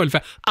värdefull.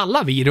 För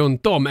alla vi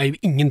runt om är ju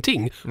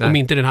ingenting om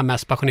inte den här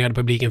mest passionerade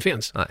publiken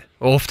finns. Nej.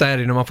 Och ofta är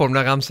det när man får de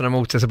där ramsorna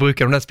mot sig så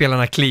brukar de där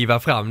spelarna kliva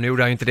fram. Nu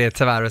gjorde jag inte det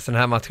Tavares den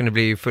här matchen, det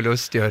blir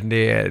förlust.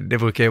 Det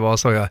brukar ju vara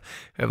så.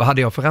 Vad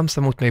hade jag för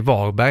ramsa mot mig i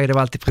Varberg? Det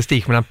var alltid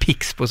prestige mellan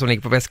Pixbo som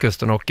ligger på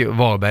västkusten och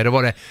Varberg. Då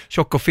var det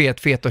tjock och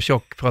fet och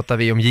tjock pratar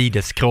vi om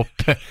Gides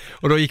kropp.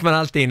 Och då gick man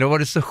alltid in. Då var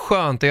det så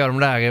skönt att göra de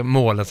där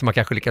målen som man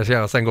kanske lyckas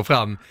göra sen gå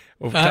fram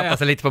och klappa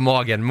sig lite på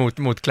magen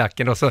mot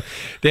klacken. Och så,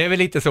 det är väl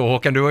lite så,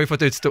 Håkan, du har ju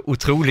fått ut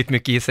otroligt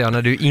mycket i sig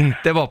när du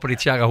inte var på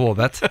ditt kära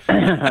hovet.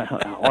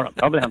 Ja,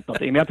 det har väl hänt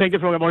någonting. Men jag tänkte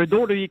fråga, var det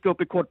då du gick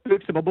upp i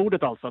kortbyxor på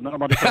bordet alltså? När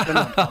de hade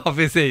ja,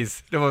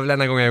 precis. Det var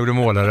väl en gång jag gjorde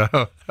mål.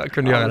 Jag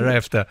kunde göra det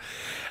därefter.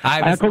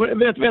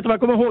 Vet du vad jag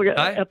kommer ihåg?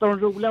 Ett av de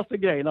roligaste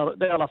grejerna,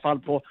 det är i alla fall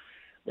på...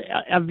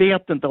 Jag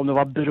vet inte om det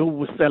var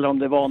Bros eller om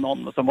det var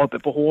någon som var uppe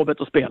på hovet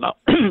och spelade.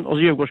 Och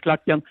så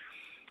Djurgårdsklacken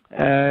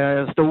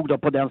stod då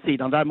på den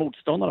sidan där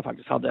motståndarna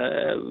faktiskt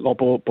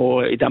var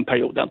på i den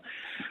perioden.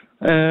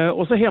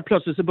 Och så helt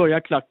plötsligt så börjar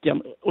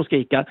klacken och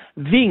skrika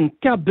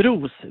vinka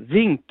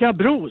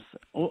Bros.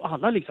 Och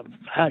alla liksom,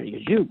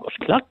 herregud,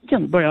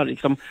 Djurgårdsklacken börjar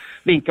liksom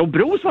vinka. Och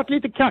Bros var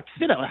lite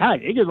kaxig där.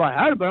 Herregud, vad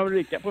här börjar de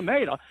vinka på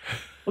mig då?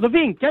 Och då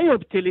vinkar jag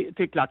upp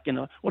till klacken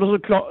och då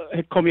så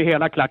kom ju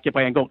hela klacken på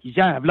en gång.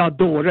 Jävla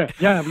dåre.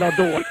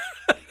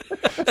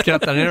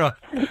 Skrattar ni då?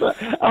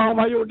 Ja,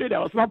 man gjorde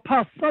det. Så man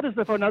passade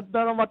sig för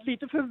när de var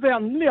lite för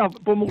vänliga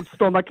på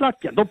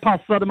motståndarklacken. Då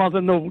passade man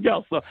sig noga.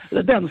 Alltså.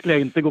 Den skulle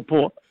jag inte gå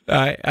på.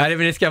 Nej, men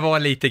det ska vara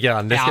lite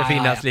grann. Det ska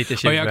finnas lite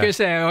tjuv. Och jag kan ju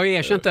säga, jag har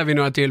erkänt det vid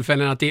några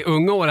tillfällen att i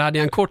unga år hade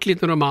jag en kort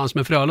liten romans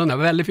med Frölunda. Jag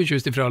var väldigt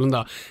förtjust i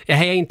Frölunda. Jag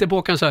hejade inte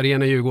på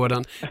Kansörjen och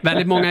Djurgården.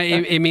 Väldigt många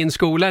i min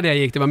skola där jag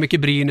gick, det var mycket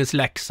Brynäs,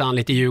 Leksand,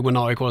 lite Djurgården,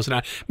 AIK och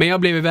sådär. Men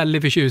jag blev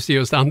väldigt förtjust i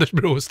just Anders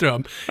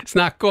Broström.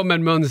 Snacka om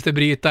en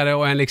mönsterbrytare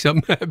och en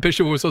liksom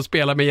person som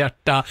spelar med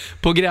hjärta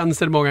på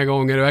gränser många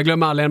gånger. Och jag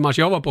glömmer aldrig en match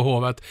jag var på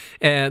Hovet.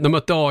 De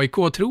mötte AIK,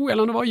 jag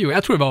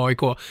tror det var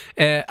AIK.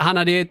 Han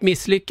hade ett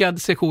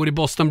misslyckad sejour i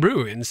Boston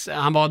Bruins.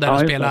 Han var där och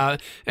spelade,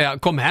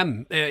 kom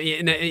hem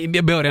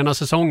i början av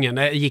säsongen.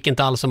 Det gick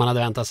inte alls som han hade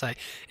väntat sig.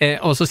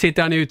 Och så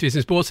sitter han i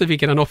utvisningsbåset,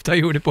 vilket han ofta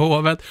gjorde på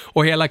Hovet,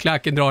 och hela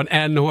klacken drar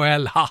en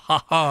NHL,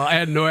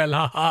 NHL,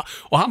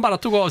 och han bara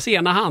tog av sig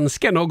ena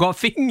handsken och gav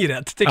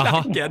fingret till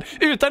klacken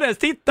utan ens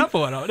titta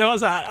på dem. Det var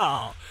så här,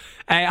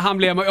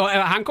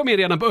 han kom in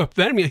redan på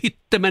uppvärmning och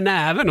hytte med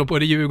näven och på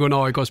det Djurgården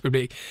och AIKs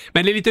publik.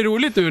 Men det är lite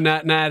roligt nu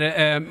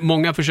när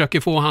många försöker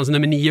få hans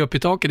nummer 9 upp i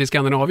taket i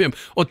Skandinavium.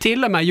 Och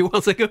till och med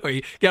Johan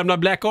Seguy, gamla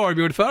Black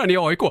Army-ordförande i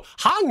AIK,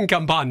 han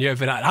kampanjar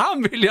för det här.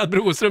 Han vill ju att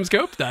Broström ska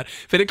upp där.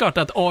 För det är klart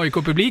att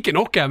AIK-publiken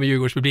och även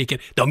Djurgårdspubliken,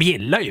 de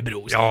gillar ju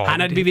Bros. Ja,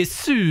 han hade blivit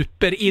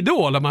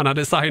superidol om han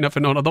hade signat för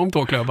någon av de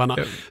två klubbarna.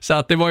 Ja. Så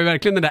att det var ju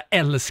verkligen den där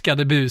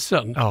älskade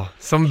busen. Ja,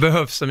 som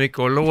behövs så mycket.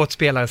 Och låt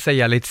spelare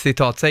säga lite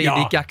citat. Säg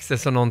Dick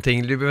Axels och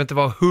någonting. Det behöver inte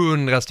vara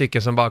 100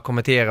 stycken som bara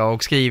kommenterar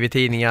och skriver i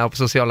tidningar och på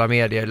sociala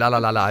medier,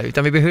 lalala,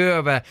 utan vi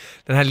behöver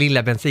den här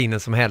lilla bensinen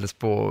som helst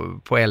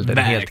på elden,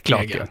 verkligen, helt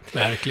klart.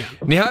 Verkligen.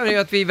 Ni hör ju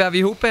att vi väver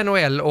ihop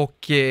NHL och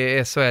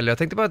SHL. Jag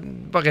tänkte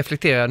bara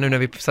reflektera nu när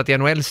vi satt i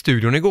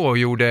NHL-studion igår och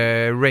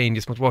gjorde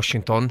Rangers mot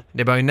Washington.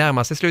 Det börjar ju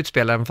närma sig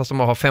slutspelen, fast de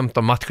har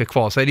 15 matcher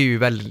kvar så är det ju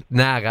väldigt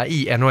nära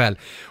i NHL.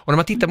 Och när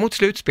man tittar mot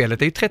slutspelet,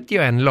 det är ju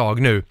 31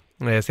 lag nu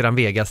sedan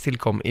Vegas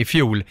tillkom i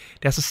fjol.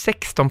 Det är alltså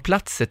 16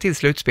 platser till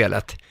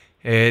slutspelet.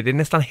 Det är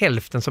nästan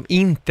hälften som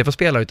inte får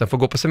spela utan får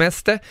gå på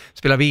semester,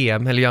 spela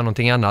VM eller göra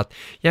någonting annat.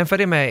 Jämför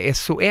det med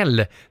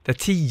SHL där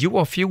 10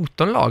 av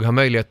 14 lag har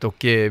möjlighet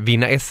att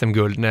vinna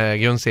SM-guld när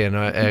grundserien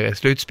är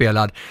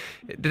slutspelad.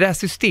 Det där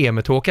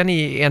systemet, Håkan,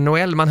 i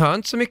NHL, man hör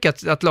inte så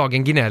mycket att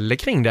lagen gnäller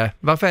kring det.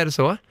 Varför är det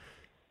så?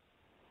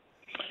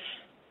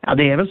 Ja,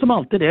 det är väl som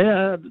alltid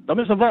det. De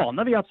är så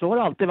vana vid att så har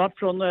det alltid varit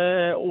från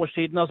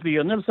årstidernas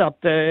begynnelse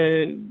att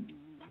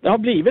det har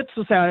blivit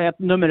så att säga ett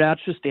numerärt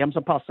system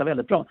som passar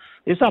väldigt bra.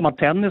 Det är samma,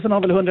 tennisen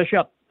har väl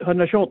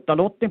 128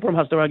 lottning på de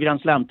här stora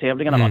Grand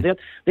Slam-tävlingarna. Det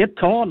är ett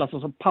tal alltså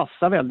som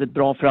passar väldigt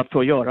bra för att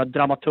få göra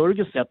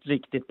dramaturgiskt sett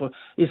riktigt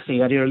i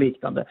serier och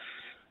liknande.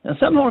 Men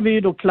sen har vi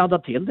ju då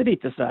kladdat till det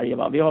lite i Sverige.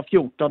 Va? Vi har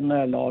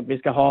 14 lag, vi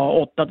ska ha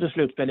 8 till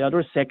slutspel, då är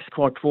det 6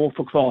 kvar, 2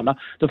 får kvala.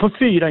 Då får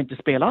 4 inte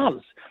spela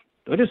alls.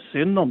 Då är det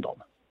synd om dem.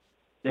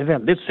 Det är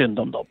väldigt synd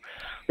om dem.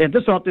 Det är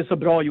inte så att det är så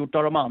bra gjort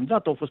av de andra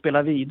att de får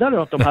spela vidare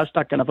och att de här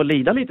stackarna får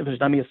lida lite för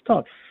sina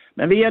misstag.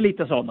 Men vi är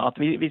lite sådana att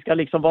vi ska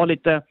liksom vara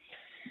lite,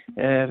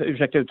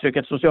 ursäkta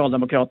uttrycket,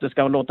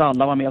 socialdemokratiska och låta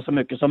alla vara med så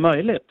mycket som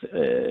möjligt.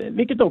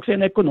 Vilket också är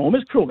en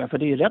ekonomisk fråga, för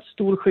det är rätt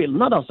stor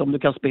skillnad alltså om du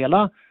kan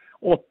spela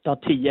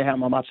 8-10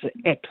 hemmamatcher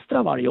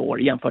extra varje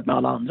år jämfört med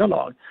alla andra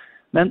lag.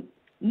 Men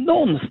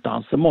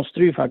någonstans så måste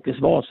det ju faktiskt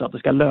vara så att det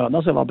ska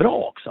löna sig att vara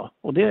bra också.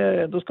 Och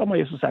då ska man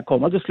ju så att säga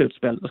komma till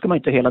slutspel. Då ska man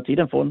inte hela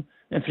tiden få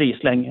en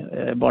frisläng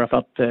bara för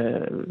att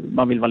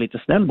man vill vara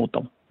lite snäll mot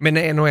dem. Men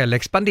när NHL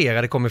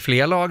expanderar, det kommer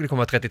fler lag, det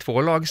kommer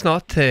 32 lag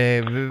snart.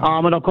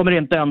 Ja, men de kommer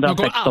inte ändra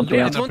 16.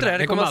 Jag tror inte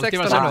det kommer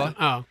 16 ändå.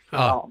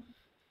 Ja.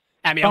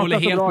 Nej, men jag håller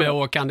helt med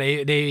Håkan, det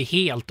är ju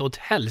helt åt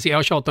helse. Jag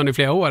har tjatat om det i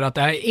flera år att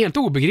det är helt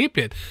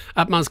obegripligt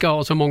att man ska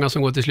ha så många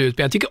som går till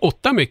slutspel. Jag tycker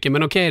 8 mycket,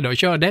 men okej då,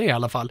 kör det i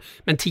alla fall.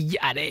 Men 10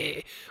 är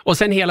det... Och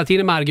sen hela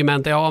tiden med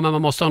argument, men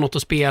man måste ha något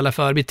att spela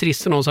för, det blir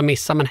trist någon som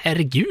missar, men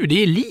herregud, det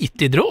är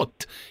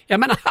elitidrott. Jag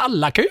menar,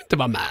 alla kan ju inte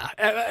vara med.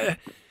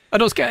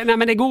 Ja, nej,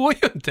 men det går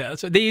ju inte.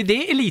 Alltså, det är ju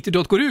det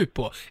elitidrott går ut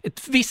på.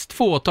 Ett visst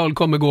fåtal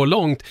kommer gå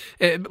långt.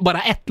 Bara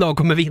ett lag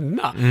kommer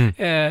vinna.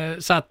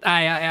 Så att,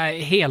 nej, jag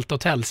är helt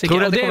åt helsike. Tror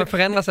du att det kommer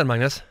förändras sen,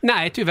 Magnus?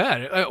 Nej,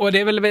 tyvärr. Och det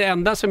är väl det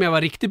enda som jag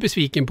var riktigt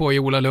besviken på i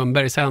Ola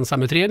Lundbergs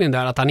ensamutredning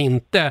där, att han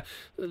inte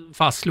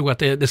fastslog att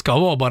det ska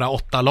vara bara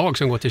 8 lag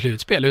som går till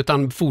slutspel,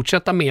 utan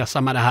fortsätta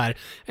mesa med det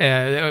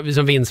här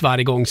som vinns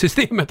varje gång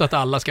systemet, att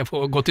alla ska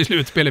få gå till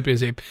slutspel i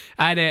princip.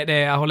 Nej,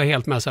 jag håller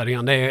helt med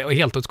Sörjan. Det är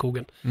helt åt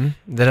skogen.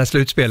 Det där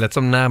slutspelet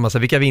som närmar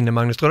sig. Vilka vinner,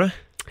 Magnus, tror du?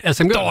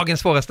 SM-guld. Dagens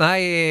svåraste,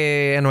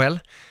 NHL.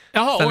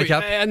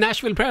 Jaha,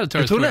 Nashville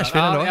Predators. Jag tror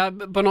Nashville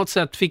ändå. På något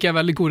sätt fick jag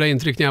väldigt goda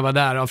intryck när jag var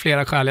där av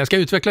flera skäl. Jag ska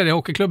utveckla det i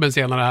hockeyklubben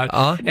senare här.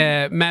 Ja.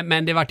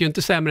 Men det var ju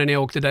inte sämre när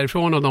jag åkte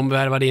därifrån och de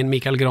värvade in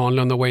Mikael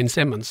Granlund och Wayne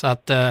Simmons. Så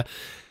att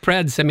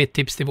Preds är mitt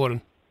tips till våren.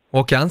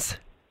 Håkans?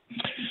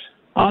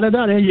 Ja, det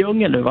där är en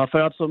djungel nu, va? För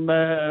att som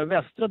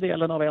västra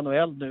delen av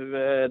NHL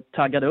nu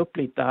taggade upp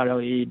lite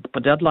här på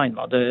deadline,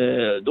 va?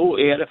 Då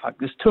är det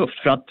faktiskt tufft,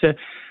 för att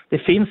det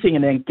finns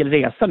ingen enkel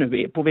resa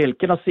nu på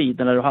vilken av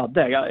sidorna du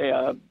hade.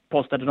 Jag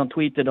postade någon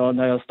tweet idag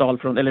när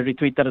jag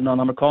retweetade någon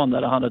amerikan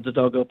där han hade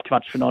dragit upp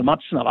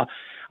kvartsfinalmatcherna, va?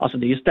 Alltså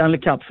det är ju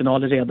Stanley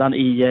Cup-finaler redan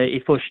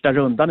i första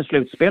rundan i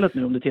slutspelet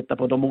nu, om du tittar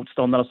på de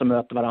motståndare som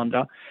möter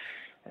varandra.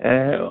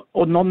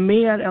 Och någon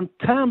mer än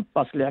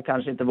Tampa skulle jag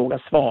kanske inte våga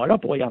svara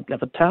på egentligen,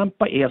 för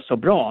Tampa är så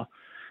bra.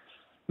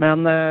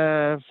 Men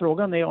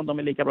frågan är om de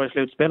är lika bra i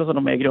slutspelet som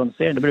de är i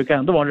grundserien. Det brukar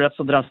ändå vara en rätt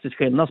så drastisk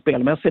skillnad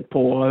spelmässigt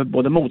på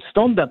både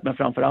motståndet, men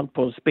framförallt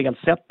på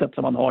spelsättet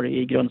som man har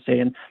i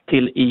grundserien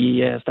till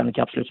i Stanley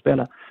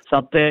Cup-slutspelet. Så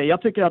att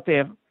jag tycker att det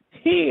är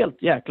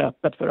helt jäkla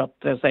öppet för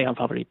att säga en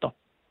favorit då.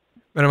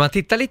 Men om man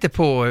tittar lite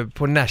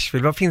på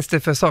Nashville, vad finns det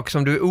för saker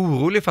som du är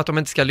orolig för att de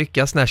inte ska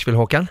lyckas, Nashville,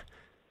 Håkan?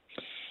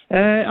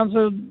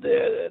 Alltså,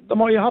 de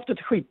har ju haft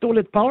ett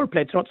skitdåligt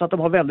powerplay trots att de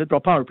har väldigt bra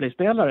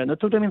powerplay-spelare. Nu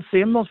tog de in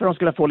Simmons för att de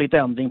skulle få lite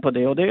ändring på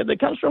det, och det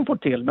kanske de får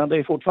till, men det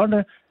är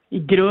fortfarande i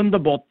grund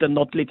och botten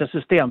något lite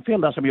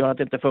systemfel där som gör att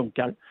det inte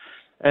funkar.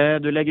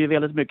 Du lägger ju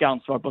väldigt mycket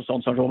ansvar på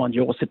sånt som Roman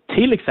Josi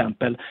till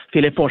exempel.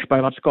 Filip Forsberg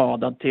har varit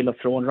skadad till och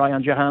från.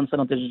 Ryan Johansson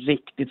har inte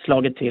riktigt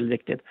slagit till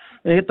riktigt.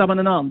 Nu hittar man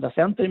en andra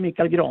center i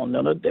Mikael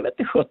Granlund, och det vet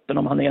inte 17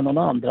 om han är någon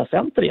andra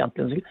center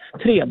egentligen.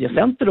 Tredje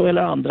center då,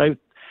 eller andra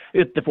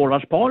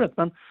ytterforwardsparet,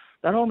 men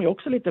där har man ju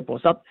också lite på.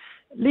 Så att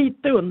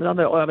lite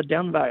undrande över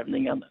den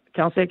värvningen.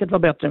 Kan säkert vara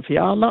bättre än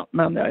Fiala,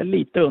 men jag är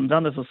lite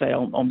undrande så att säga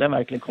om den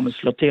verkligen kommer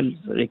slå till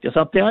riktigt. Så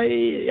att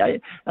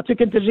jag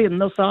tycker inte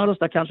Rinne och Saros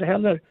där kanske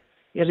heller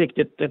är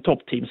riktigt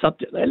toppteam. Så att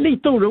jag är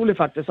lite orolig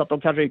faktiskt att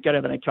de kan ryka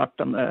redan i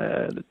kvarten.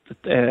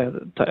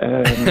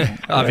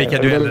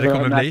 Vilka dueller det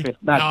kommer bli.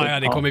 Ja,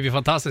 det kommer bli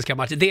fantastiska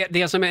matcher.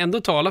 Det som ändå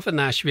talar för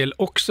Nashville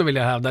också, vill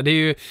jag hävda,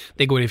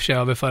 det går i och för sig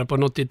över för på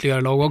något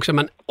ytterligare lag också,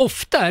 men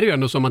ofta är det ju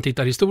ändå som man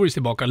tittar historiskt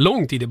tillbaka,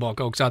 lång tid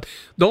tillbaka också, att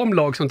de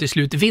lag som till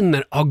slut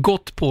vinner har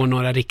gått på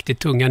några riktigt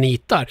tunga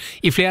nitar.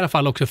 I flera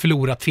fall också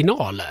förlorat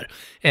finaler.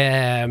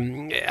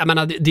 Jag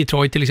menar,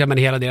 Detroit till exempel,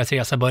 hela deras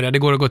resa började. Det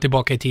går att gå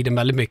tillbaka i tiden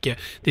väldigt mycket.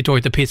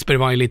 Detroit och Pittsburgh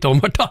var ju lite om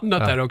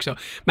vartannat där också.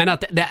 Men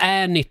att det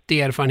är nyttig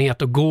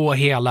erfarenhet att gå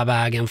hela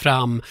vägen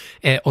fram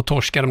och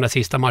torska de där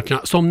sista matcherna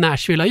som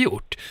Nashville har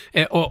gjort.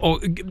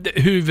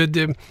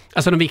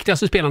 Alltså de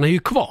viktigaste spelarna är ju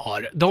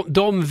kvar.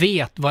 De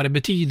vet vad det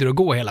betyder att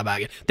gå hela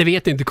vägen. Det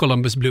vet inte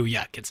Columbus Blue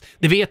Jackets.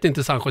 Det vet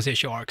inte San Jose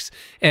Sharks.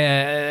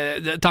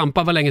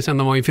 Tampa var länge sedan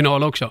de var i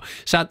final också.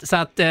 Så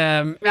att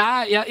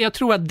jag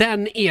tror att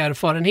den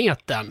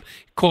erfarenheten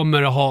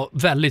kommer att ha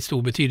väldigt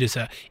stor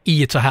betydelse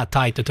i ett så här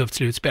tajt och tufft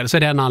slutspel. Så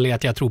det är en anledning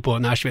att jag tror på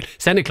Nashville.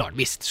 Sen är det klart,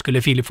 visst,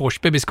 skulle Filip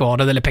Forsberg bli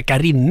skadad eller Pekka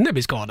Rinne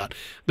bli skadad,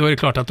 då är det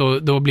klart att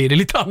då blir det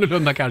lite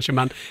annorlunda kanske,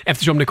 men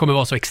eftersom det kommer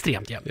vara så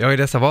extremt jämnt. Ja, i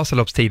dessa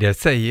Vasaloppstider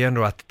säger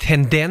ändå att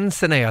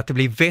tendensen är att det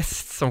blir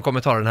väst som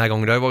kommer ta den här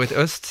gången. Det har ju varit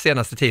öst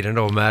senaste tiden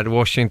då med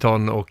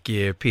Washington och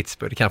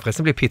Pittsburgh. Det kan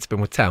förresten bli Pittsburgh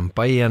mot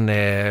Tampa i en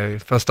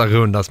första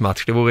rundas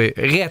match. Det vore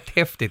rätt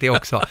häftigt det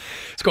också.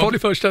 Ska bli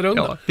första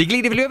rundan. Ja, vi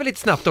glider väl över lite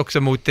snabbt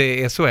också mot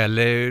SHL.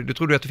 Du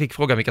trodde att du fick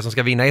frågan vilka som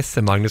ska vinna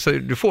SM, Magnus. Så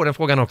du får den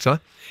frågan också.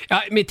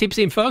 Ja, mitt tips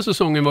inför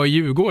säsongen var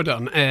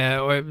Djurgården.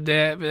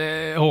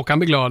 Och Håkan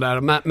blir glad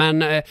där.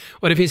 Men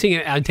och det finns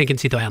ingen, jag tänker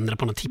inte sitta och ändra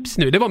på något tips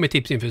nu. Det var mitt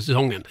tips inför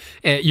säsongen.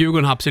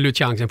 Djurgården har absolut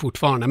chansen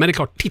fortfarande. Men det är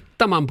klart,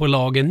 tittar man på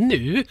lagen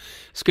nu,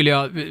 skulle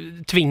jag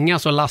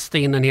tvingas att lasta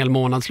in en hel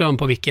månadslön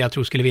på vilka jag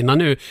tror skulle vinna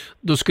nu,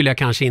 då skulle jag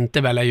kanske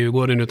inte välja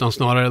Djurgården utan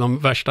snarare de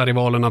värsta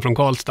rivalerna från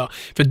Karlstad.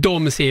 För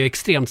de ser ju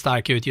extremt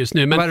starka ut just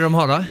nu. Men, vad är det de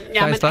har då?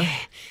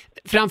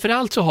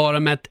 Framförallt så har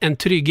de en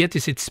trygghet i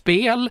sitt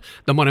spel,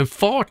 de har en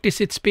fart i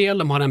sitt spel,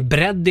 de har en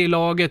bredd i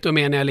laget, och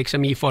menar jag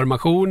liksom i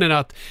formationer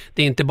att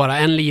det är inte bara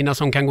en lina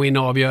som kan gå in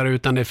och avgöra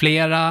utan det är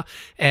flera.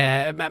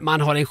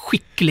 Man har en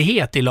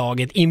skicklighet i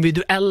laget,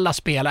 individuella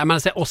spelare.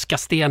 Man ser Oskar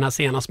Sten här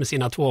senast med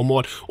sina 2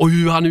 mål och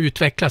hur han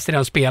utvecklas till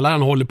den spelaren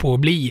han håller på att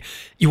bli.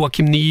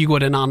 Joakim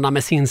Nygård en annan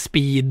med sin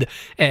speed,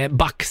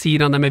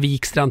 backsidan där med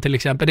Wikstrand till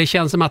exempel. Det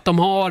känns som att de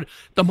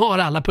har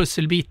alla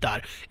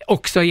pusselbitar.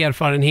 Också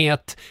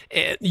erfarenhet,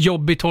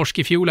 jobbig torsk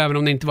i fjol även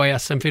om det inte var i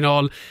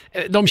SM-final.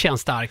 De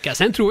känns starka.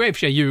 Sen tror jag i och för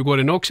sig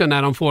Djurgården också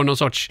när de får någon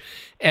sorts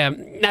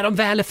när de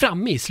väl är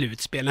framme i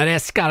slutspel, när det är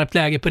skarpt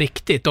läge på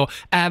riktigt, och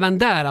även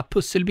där att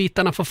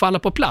pusselbitarna får falla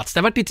på plats. Det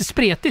har varit lite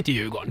spretigt i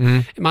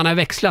Djurgården. Man har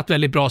växlat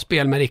väldigt bra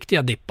spel med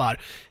riktiga dippar.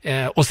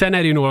 Och sen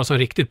är det ju några som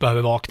riktigt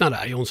behöver vakna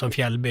där. Jonsson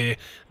Fjällby,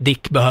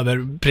 Dick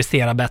behöver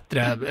prestera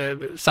bättre.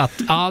 Så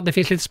att ja, det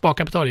finns lite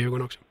sparkapital i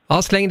Djurgården också.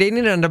 Ja, släng dig in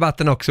i den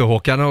debatten också,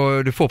 Håkan,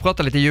 och du får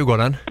prata lite i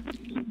Djurgården.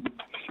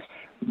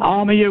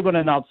 Ja, men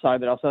Djurgården är en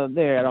outsider. Alltså,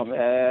 det är de.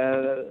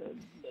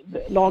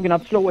 Lagen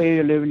att slå är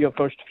ju Luleå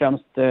först,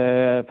 främst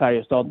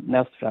Färjestad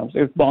näst främst.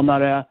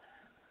 Utmanare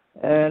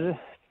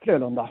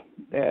Frölunda.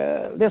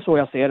 Det är så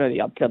jag ser det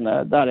egentligen.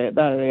 Där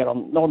är de,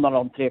 någon av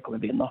de 3 kommer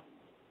vinna.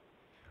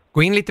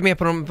 Gå in lite mer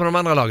på de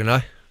andra lagen då.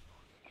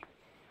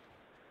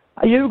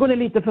 Djurgården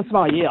är lite för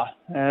svajiga,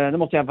 det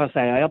måste jag bara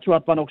säga. Jag tror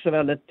att man också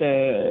väldigt,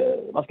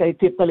 man ska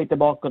titta lite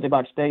bakåt i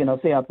backstegen och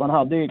se att man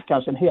hade ju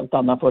kanske en helt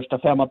annan första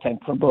 5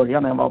 tänkt från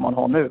början än vad man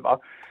har nu, va.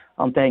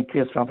 Ante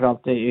Engqvist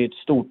framförallt är ju ett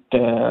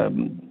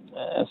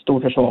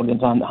stor försvagning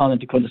så han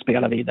inte kunde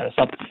spela vidare.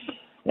 Så att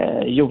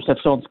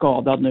Josefsson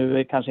skadad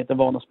nu, kanske inte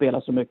van att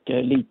spela så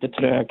mycket, lite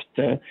trögt.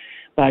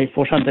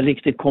 Bergfors har inte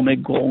riktigt kommit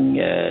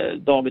igång.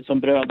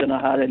 Davidsson-bröderna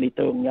här är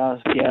lite unga.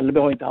 Fjällby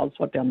har inte alls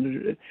varit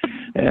den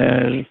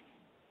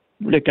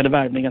lyckade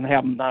värvningen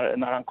hem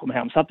när han kom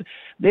hem. Så att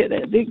det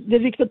är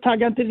riktigt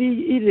taggar inte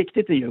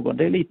riktigt i Djurgården.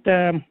 Det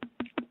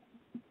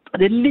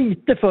är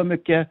lite för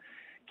mycket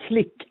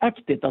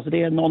klickaktigt. Alltså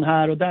det är någon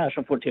här och där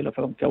som får till att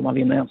funka om man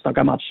vinner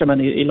enstaka matcher.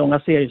 Men i långa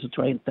serier så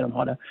tror jag inte de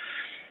har det.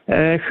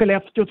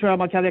 Skellefteå tror jag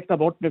man kan räkna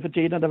bort nu för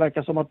tiden. Det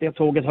verkar som att det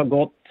tåget har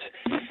gått.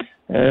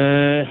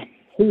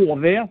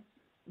 HV,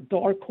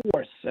 Dark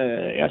Horse.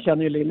 Jag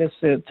känner ju Lilles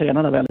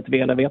tränarna väldigt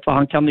väl. Jag vet vad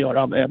han kan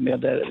göra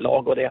med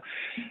lag och det.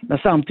 Men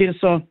samtidigt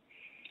så,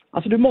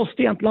 alltså du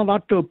måste egentligen ha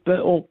varit uppe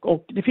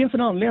och det finns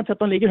en anledning till att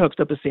man ligger högst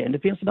upp i serien. Det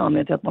finns en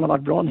anledning till att man har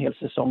varit bra en hel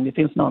säsong. Det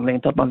finns en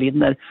anledning till att man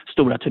vinner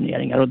stora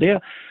turneringar. Och det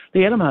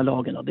är de här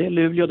lagen. Det är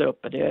Luleå där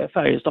uppe. Det är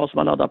Färjestad som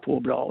har laddat på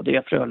bra. Och det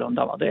är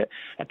Frölunda. Va?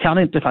 Jag kan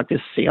inte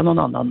faktiskt se någon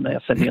annan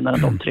SM-vinnare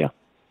än de 3.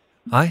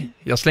 Nej,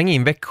 jag slänger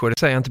in Växjö. Det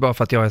säger jag inte bara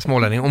för att jag är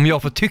smålänning. Om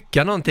jag får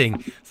tycka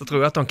någonting så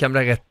tror jag att de kan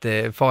bli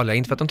rätt farliga.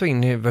 Inte för att de tog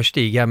in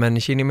Verstiga,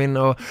 men Kinnimin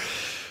och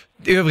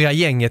det övriga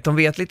gänget, de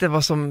vet lite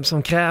vad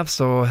som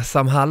krävs, och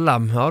Sam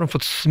Hallam, ja, de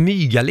fått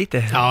smyga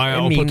lite.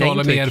 Ja, och på tal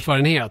om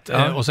erfarenhet.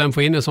 Ja. Och sen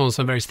få in en sån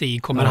som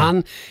Verstig. Kommer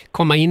han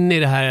komma in i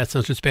det här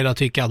slutspelet och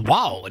tycka att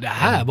wow, det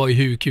här var ju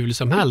hur kul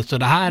som helst och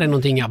det här är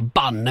någonting jag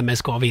banne med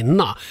ska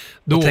vinna.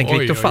 Då, tänk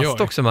Viktor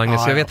Fast också,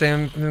 Magnus. Jag vet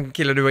en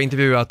kille du har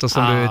intervjuat och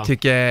som du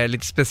tycker är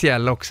lite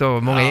speciell också.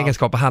 Många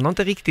egenskaper. Han har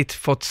inte riktigt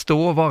fått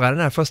stå och vara den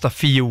här första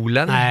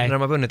fiolen när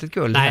de har vunnit ett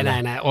guld.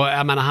 Nej. Och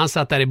jag menar, han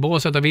satt där i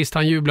båset och visst,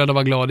 han jublade och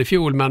var glad i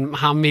fjol, men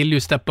han vill ju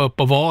steppa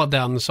upp och vara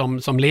den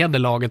som leder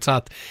laget, så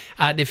att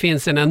det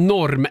finns en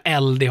enorm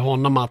eld i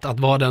honom att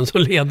vara den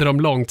som leder dem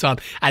långt, så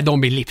att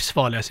de blir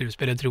livsfarliga i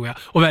slutspelet, tror jag.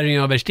 Och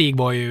värvningen av Verstig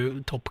var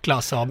ju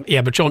toppklass av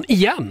Evertsson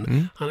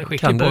igen. Han är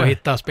skicklig på att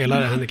hitta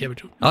spelare, Henrik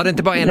Evertsson. Ja, det är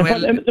inte bara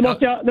NHL.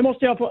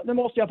 Det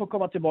måste jag få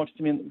komma tillbaka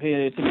till min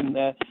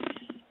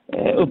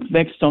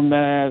uppväxt som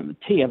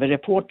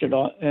tv-reporter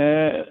då.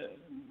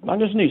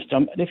 Magnus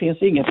Nyström, det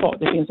finns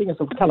inget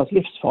som kallas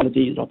livsfarligt i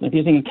idrotten. Det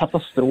finns ingen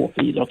katastrof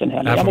i idrotten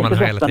heller. Jag måste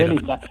sätta det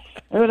lite.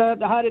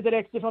 Det här är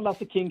direkt ifrån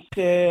Lasse Kings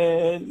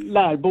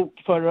lärbok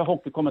för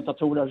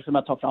hockeykommentatorer som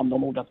jag tar fram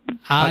de orden.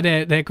 Ja, det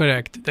är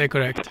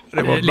korrekt.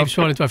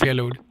 Livsfarligt var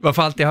fel ord.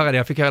 Varför alltid höra det?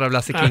 Jag fick höra av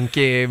Lasse Kink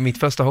i mitt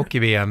första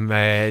hockey-VM.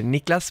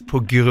 Niklas, på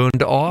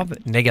grund av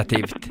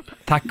negativt.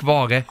 Tack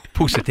vare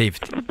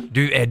positivt.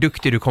 Du är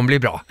duktig, du kommer bli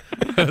bra.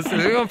 Så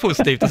det var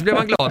positivt och så blir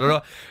man glad, och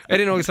då är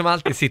det något som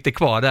alltid sitter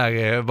kvar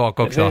där bak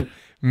också.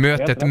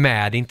 Mötet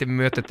med, inte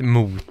mötet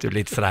mot,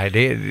 lite sådär.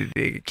 Det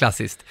är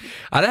klassiskt.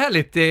 Ja, det är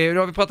härligt.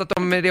 Då har vi pratat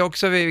om det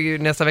också.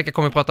 Nästa vecka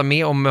kommer vi prata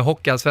mer om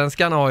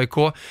Hockeyallsvenskan.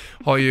 AIK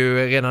har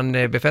ju redan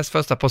befäst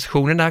första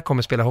positionen där.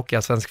 Kommer spela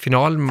Hockeyallsvensk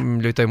final.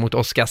 Lutar ju mot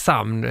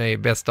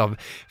Oskarshamn. Bäst av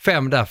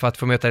 5 där för att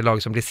få möta det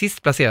lag som blir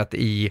sist placerat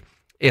i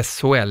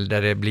SHL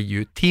där det blir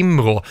ju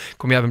Timrå.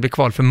 Kommer ju även bli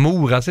kval för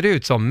Mora ser det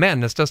ut som,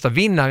 men den största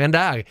vinnaren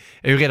där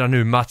är ju redan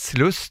nu Mats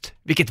Lust.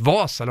 Vilket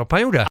Vasalopp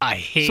han gjorde.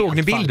 Såg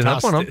ni bilderna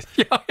på honom?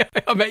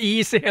 Ja, med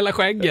is i hela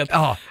skägget.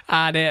 Ja.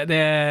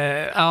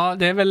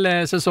 Det är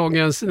väl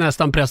säsongens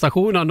nästan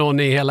prestation av någon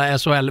i hela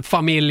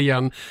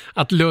SHL-familjen.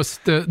 Att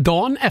Lust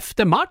dagen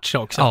efter match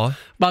också.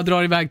 Bara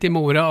drar iväg till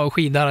Mora och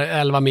skidar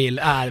 11 mil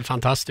är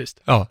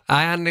fantastiskt. Ja,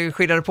 han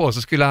skidade på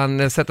så skulle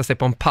han sätta sig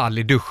på en pall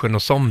i duschen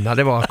och somna.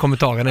 Det var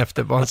kommentaren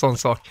efter, var en sån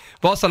sak.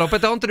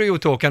 Vasaloppet har inte du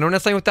gjort, Håkan. Du har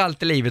nästan gjort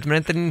allt i livet, men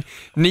inte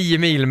 9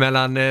 mil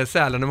mellan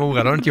Sälen och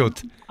Mora, det har du inte gjort.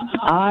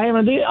 Nej,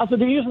 men det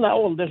är ju sån där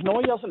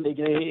åldersnoja som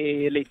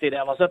ligger lite i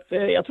det. Va? Så att,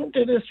 jag tror inte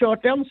det är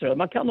kört än så.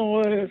 Man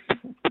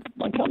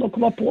kan nog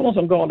komma på någon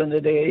som galen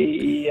idé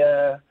i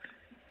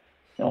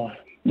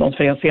någon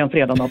sen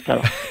fredag natt här.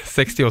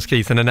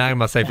 60-årskrisen är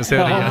närmar sig för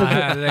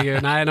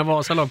Södergren. Nej, någon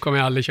Vasalopp kommer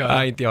jag aldrig köra.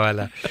 Nej, inte jag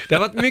heller. Det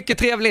har varit mycket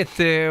trevligt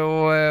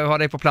att ha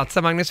dig på plats,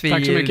 Magnus. Vi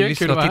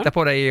lyssnar och tittar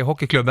på dig i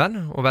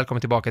Hockeyklubben och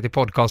välkommen tillbaka till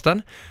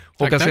podcasten.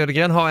 Håkan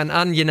Södergren har en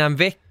angenäm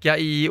vecka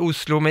i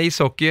Oslo med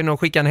ishockeyn och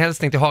skickar en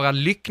hälsning till Harald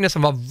Lyckne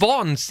som var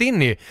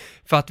vansinnig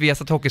för att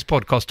Viasat Hockeys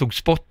podcast tog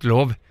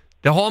sportlov.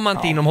 Det har man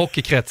inte inom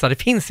hockeykretsar. Det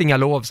finns inga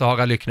lov, så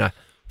Harald Lyckne.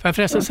 Får jag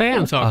förresten säga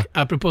en sak,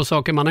 apropå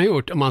saker man har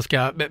gjort, om man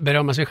ska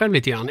berömma sig själv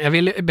lite grann. Jag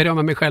vill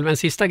berömma mig själv en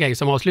sista grej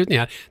som avslutning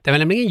här. Det var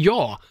nämligen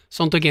jag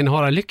som tog in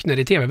Harald Lyckner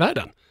i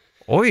tv-världen.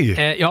 Oj!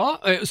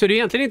 Så det är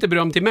egentligen inte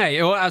beröm till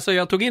mig. Alltså,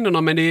 jag tog in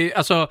honom, men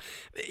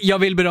jag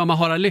vill berömma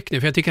Harald Lyckner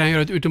för jag tycker han gör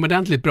ett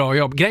utomordentligt bra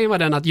jobb. Grejen var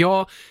den att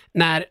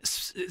när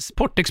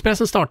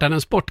Sportexpressen startade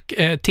en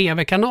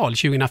sport-tv-kanal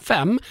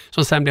 2005,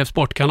 som sen blev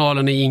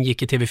Sportkanalen och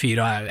ingick i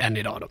TV4 än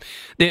idag.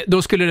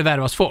 Då skulle det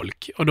värvas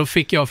folk. Och då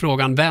fick jag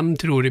frågan, vem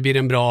tror du blir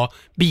en bra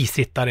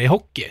bisittare i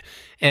hockey?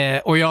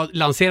 Och jag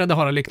lanserade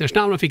Harald Lyckners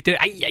namn och fick det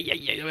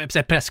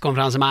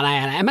presskonferens.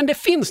 Nej, men det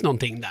finns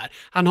någonting där.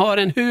 Han har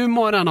en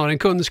humor, han har en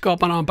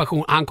kunskap, han har en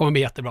passion. Han kommer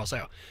bli jättebra, så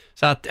jag.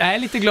 Så att jag är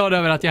lite glad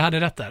över att jag hade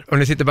rätt där. Och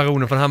nu sitter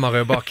baronen från Hammarö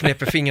och bara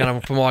knäpper fingrarna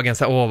på magen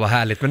så vad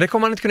härligt. Men det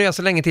kommer han inte kunna göra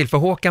så länge till, för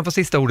Håkan får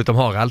sista ordet om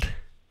Harald.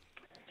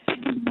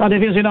 Ja, det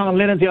finns ju en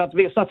anledning till att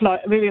vid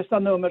vissa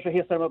nummer så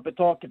hissar de upp i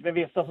taket. Vid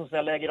vissa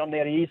så lägger de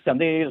ner i isen.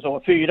 Det är ju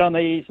så.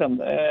 4 i isen,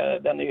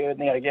 den är ju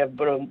nergrävd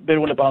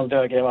beroende på hans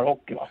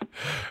dödgrävarhockey, va?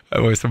 Det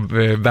var ju som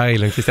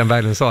Christian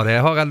Berglund sa det.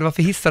 Harald,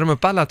 varför hissar de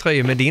upp alla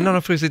tröjor med din? Har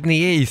de frusit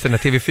ner i isen när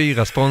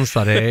TV4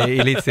 sponsrade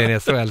Elitserien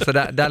SHL. Så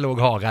där låg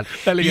Harald.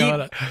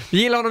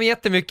 Vi gillar honom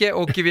jättemycket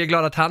och vi är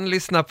glada att han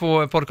lyssnar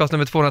på podcast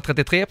nummer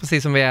 233,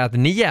 precis som vi är att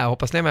ni är.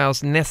 Hoppas ni är med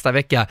oss nästa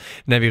vecka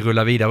när vi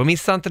rullar vidare. Och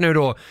missa inte nu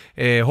då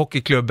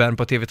Hockeyklubben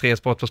på TV3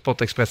 Sport på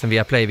Sportexpressen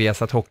via Play,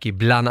 Viasat Hockey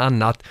bland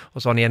annat.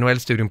 Och så har ni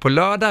NHL-studion på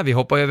lördag. Vi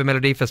hoppar över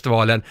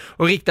Melodifestivalen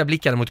och riktar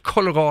blickarna mot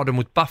Colorado,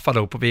 mot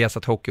Buffalo på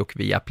Viasat Hockey och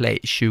via Play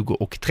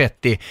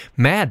 20:30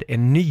 med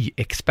en ny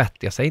expert.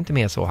 Jag säger inte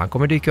mer så. Han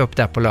kommer dyka upp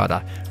där på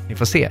lördag. Ni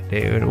får se.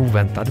 Det är en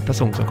oväntad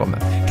person som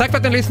kommer. Tack för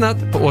att ni har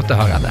lyssnat. På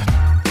återhörande.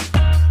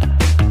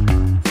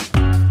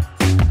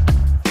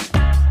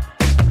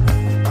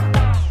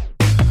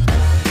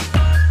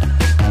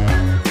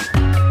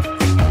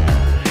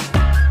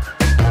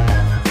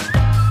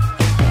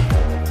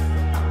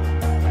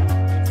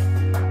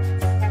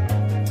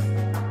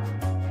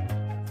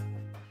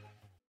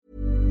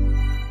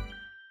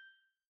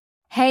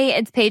 Hey,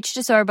 it's Paige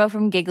DeSorbo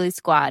from Giggly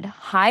Squad.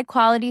 High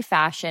quality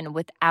fashion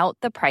without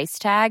the price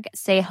tag.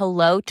 Say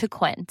hello to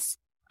Quince.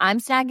 I'm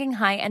snagging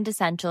high-end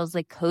essentials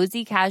like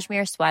cozy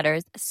cashmere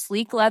sweaters,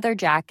 sleek leather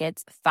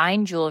jackets,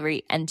 fine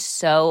jewelry, and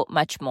so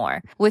much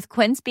more. With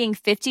Quince being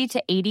 50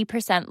 to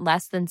 80%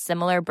 less than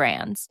similar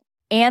brands.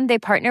 And they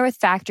partner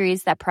with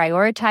factories that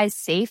prioritize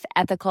safe,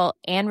 ethical,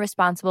 and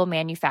responsible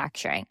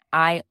manufacturing.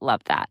 I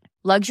love that.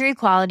 Luxury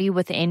quality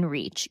within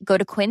reach. Go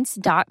to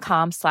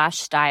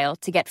quince.com/style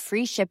to get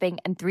free shipping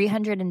and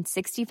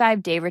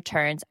 365-day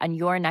returns on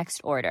your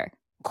next order.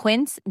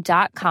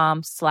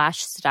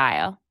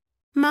 Quince.com/style.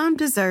 Mom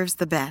deserves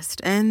the best,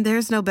 and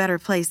there's no better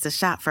place to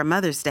shop for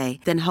Mother's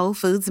Day than Whole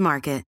Foods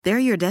Market. They're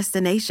your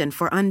destination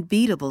for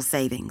unbeatable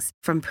savings,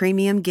 from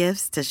premium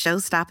gifts to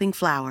show-stopping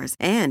flowers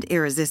and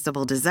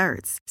irresistible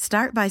desserts.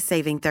 Start by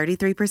saving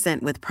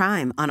 33% with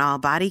Prime on all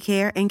body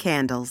care and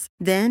candles.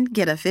 Then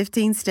get a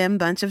 15-stem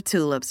bunch of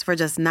tulips for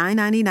just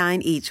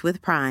 $9.99 each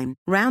with Prime.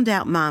 Round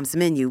out Mom's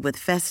menu with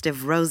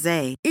festive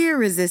rosé,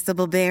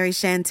 irresistible berry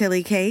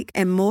chantilly cake,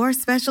 and more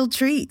special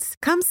treats.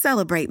 Come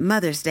celebrate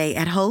Mother's Day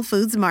at Whole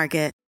Foods Market.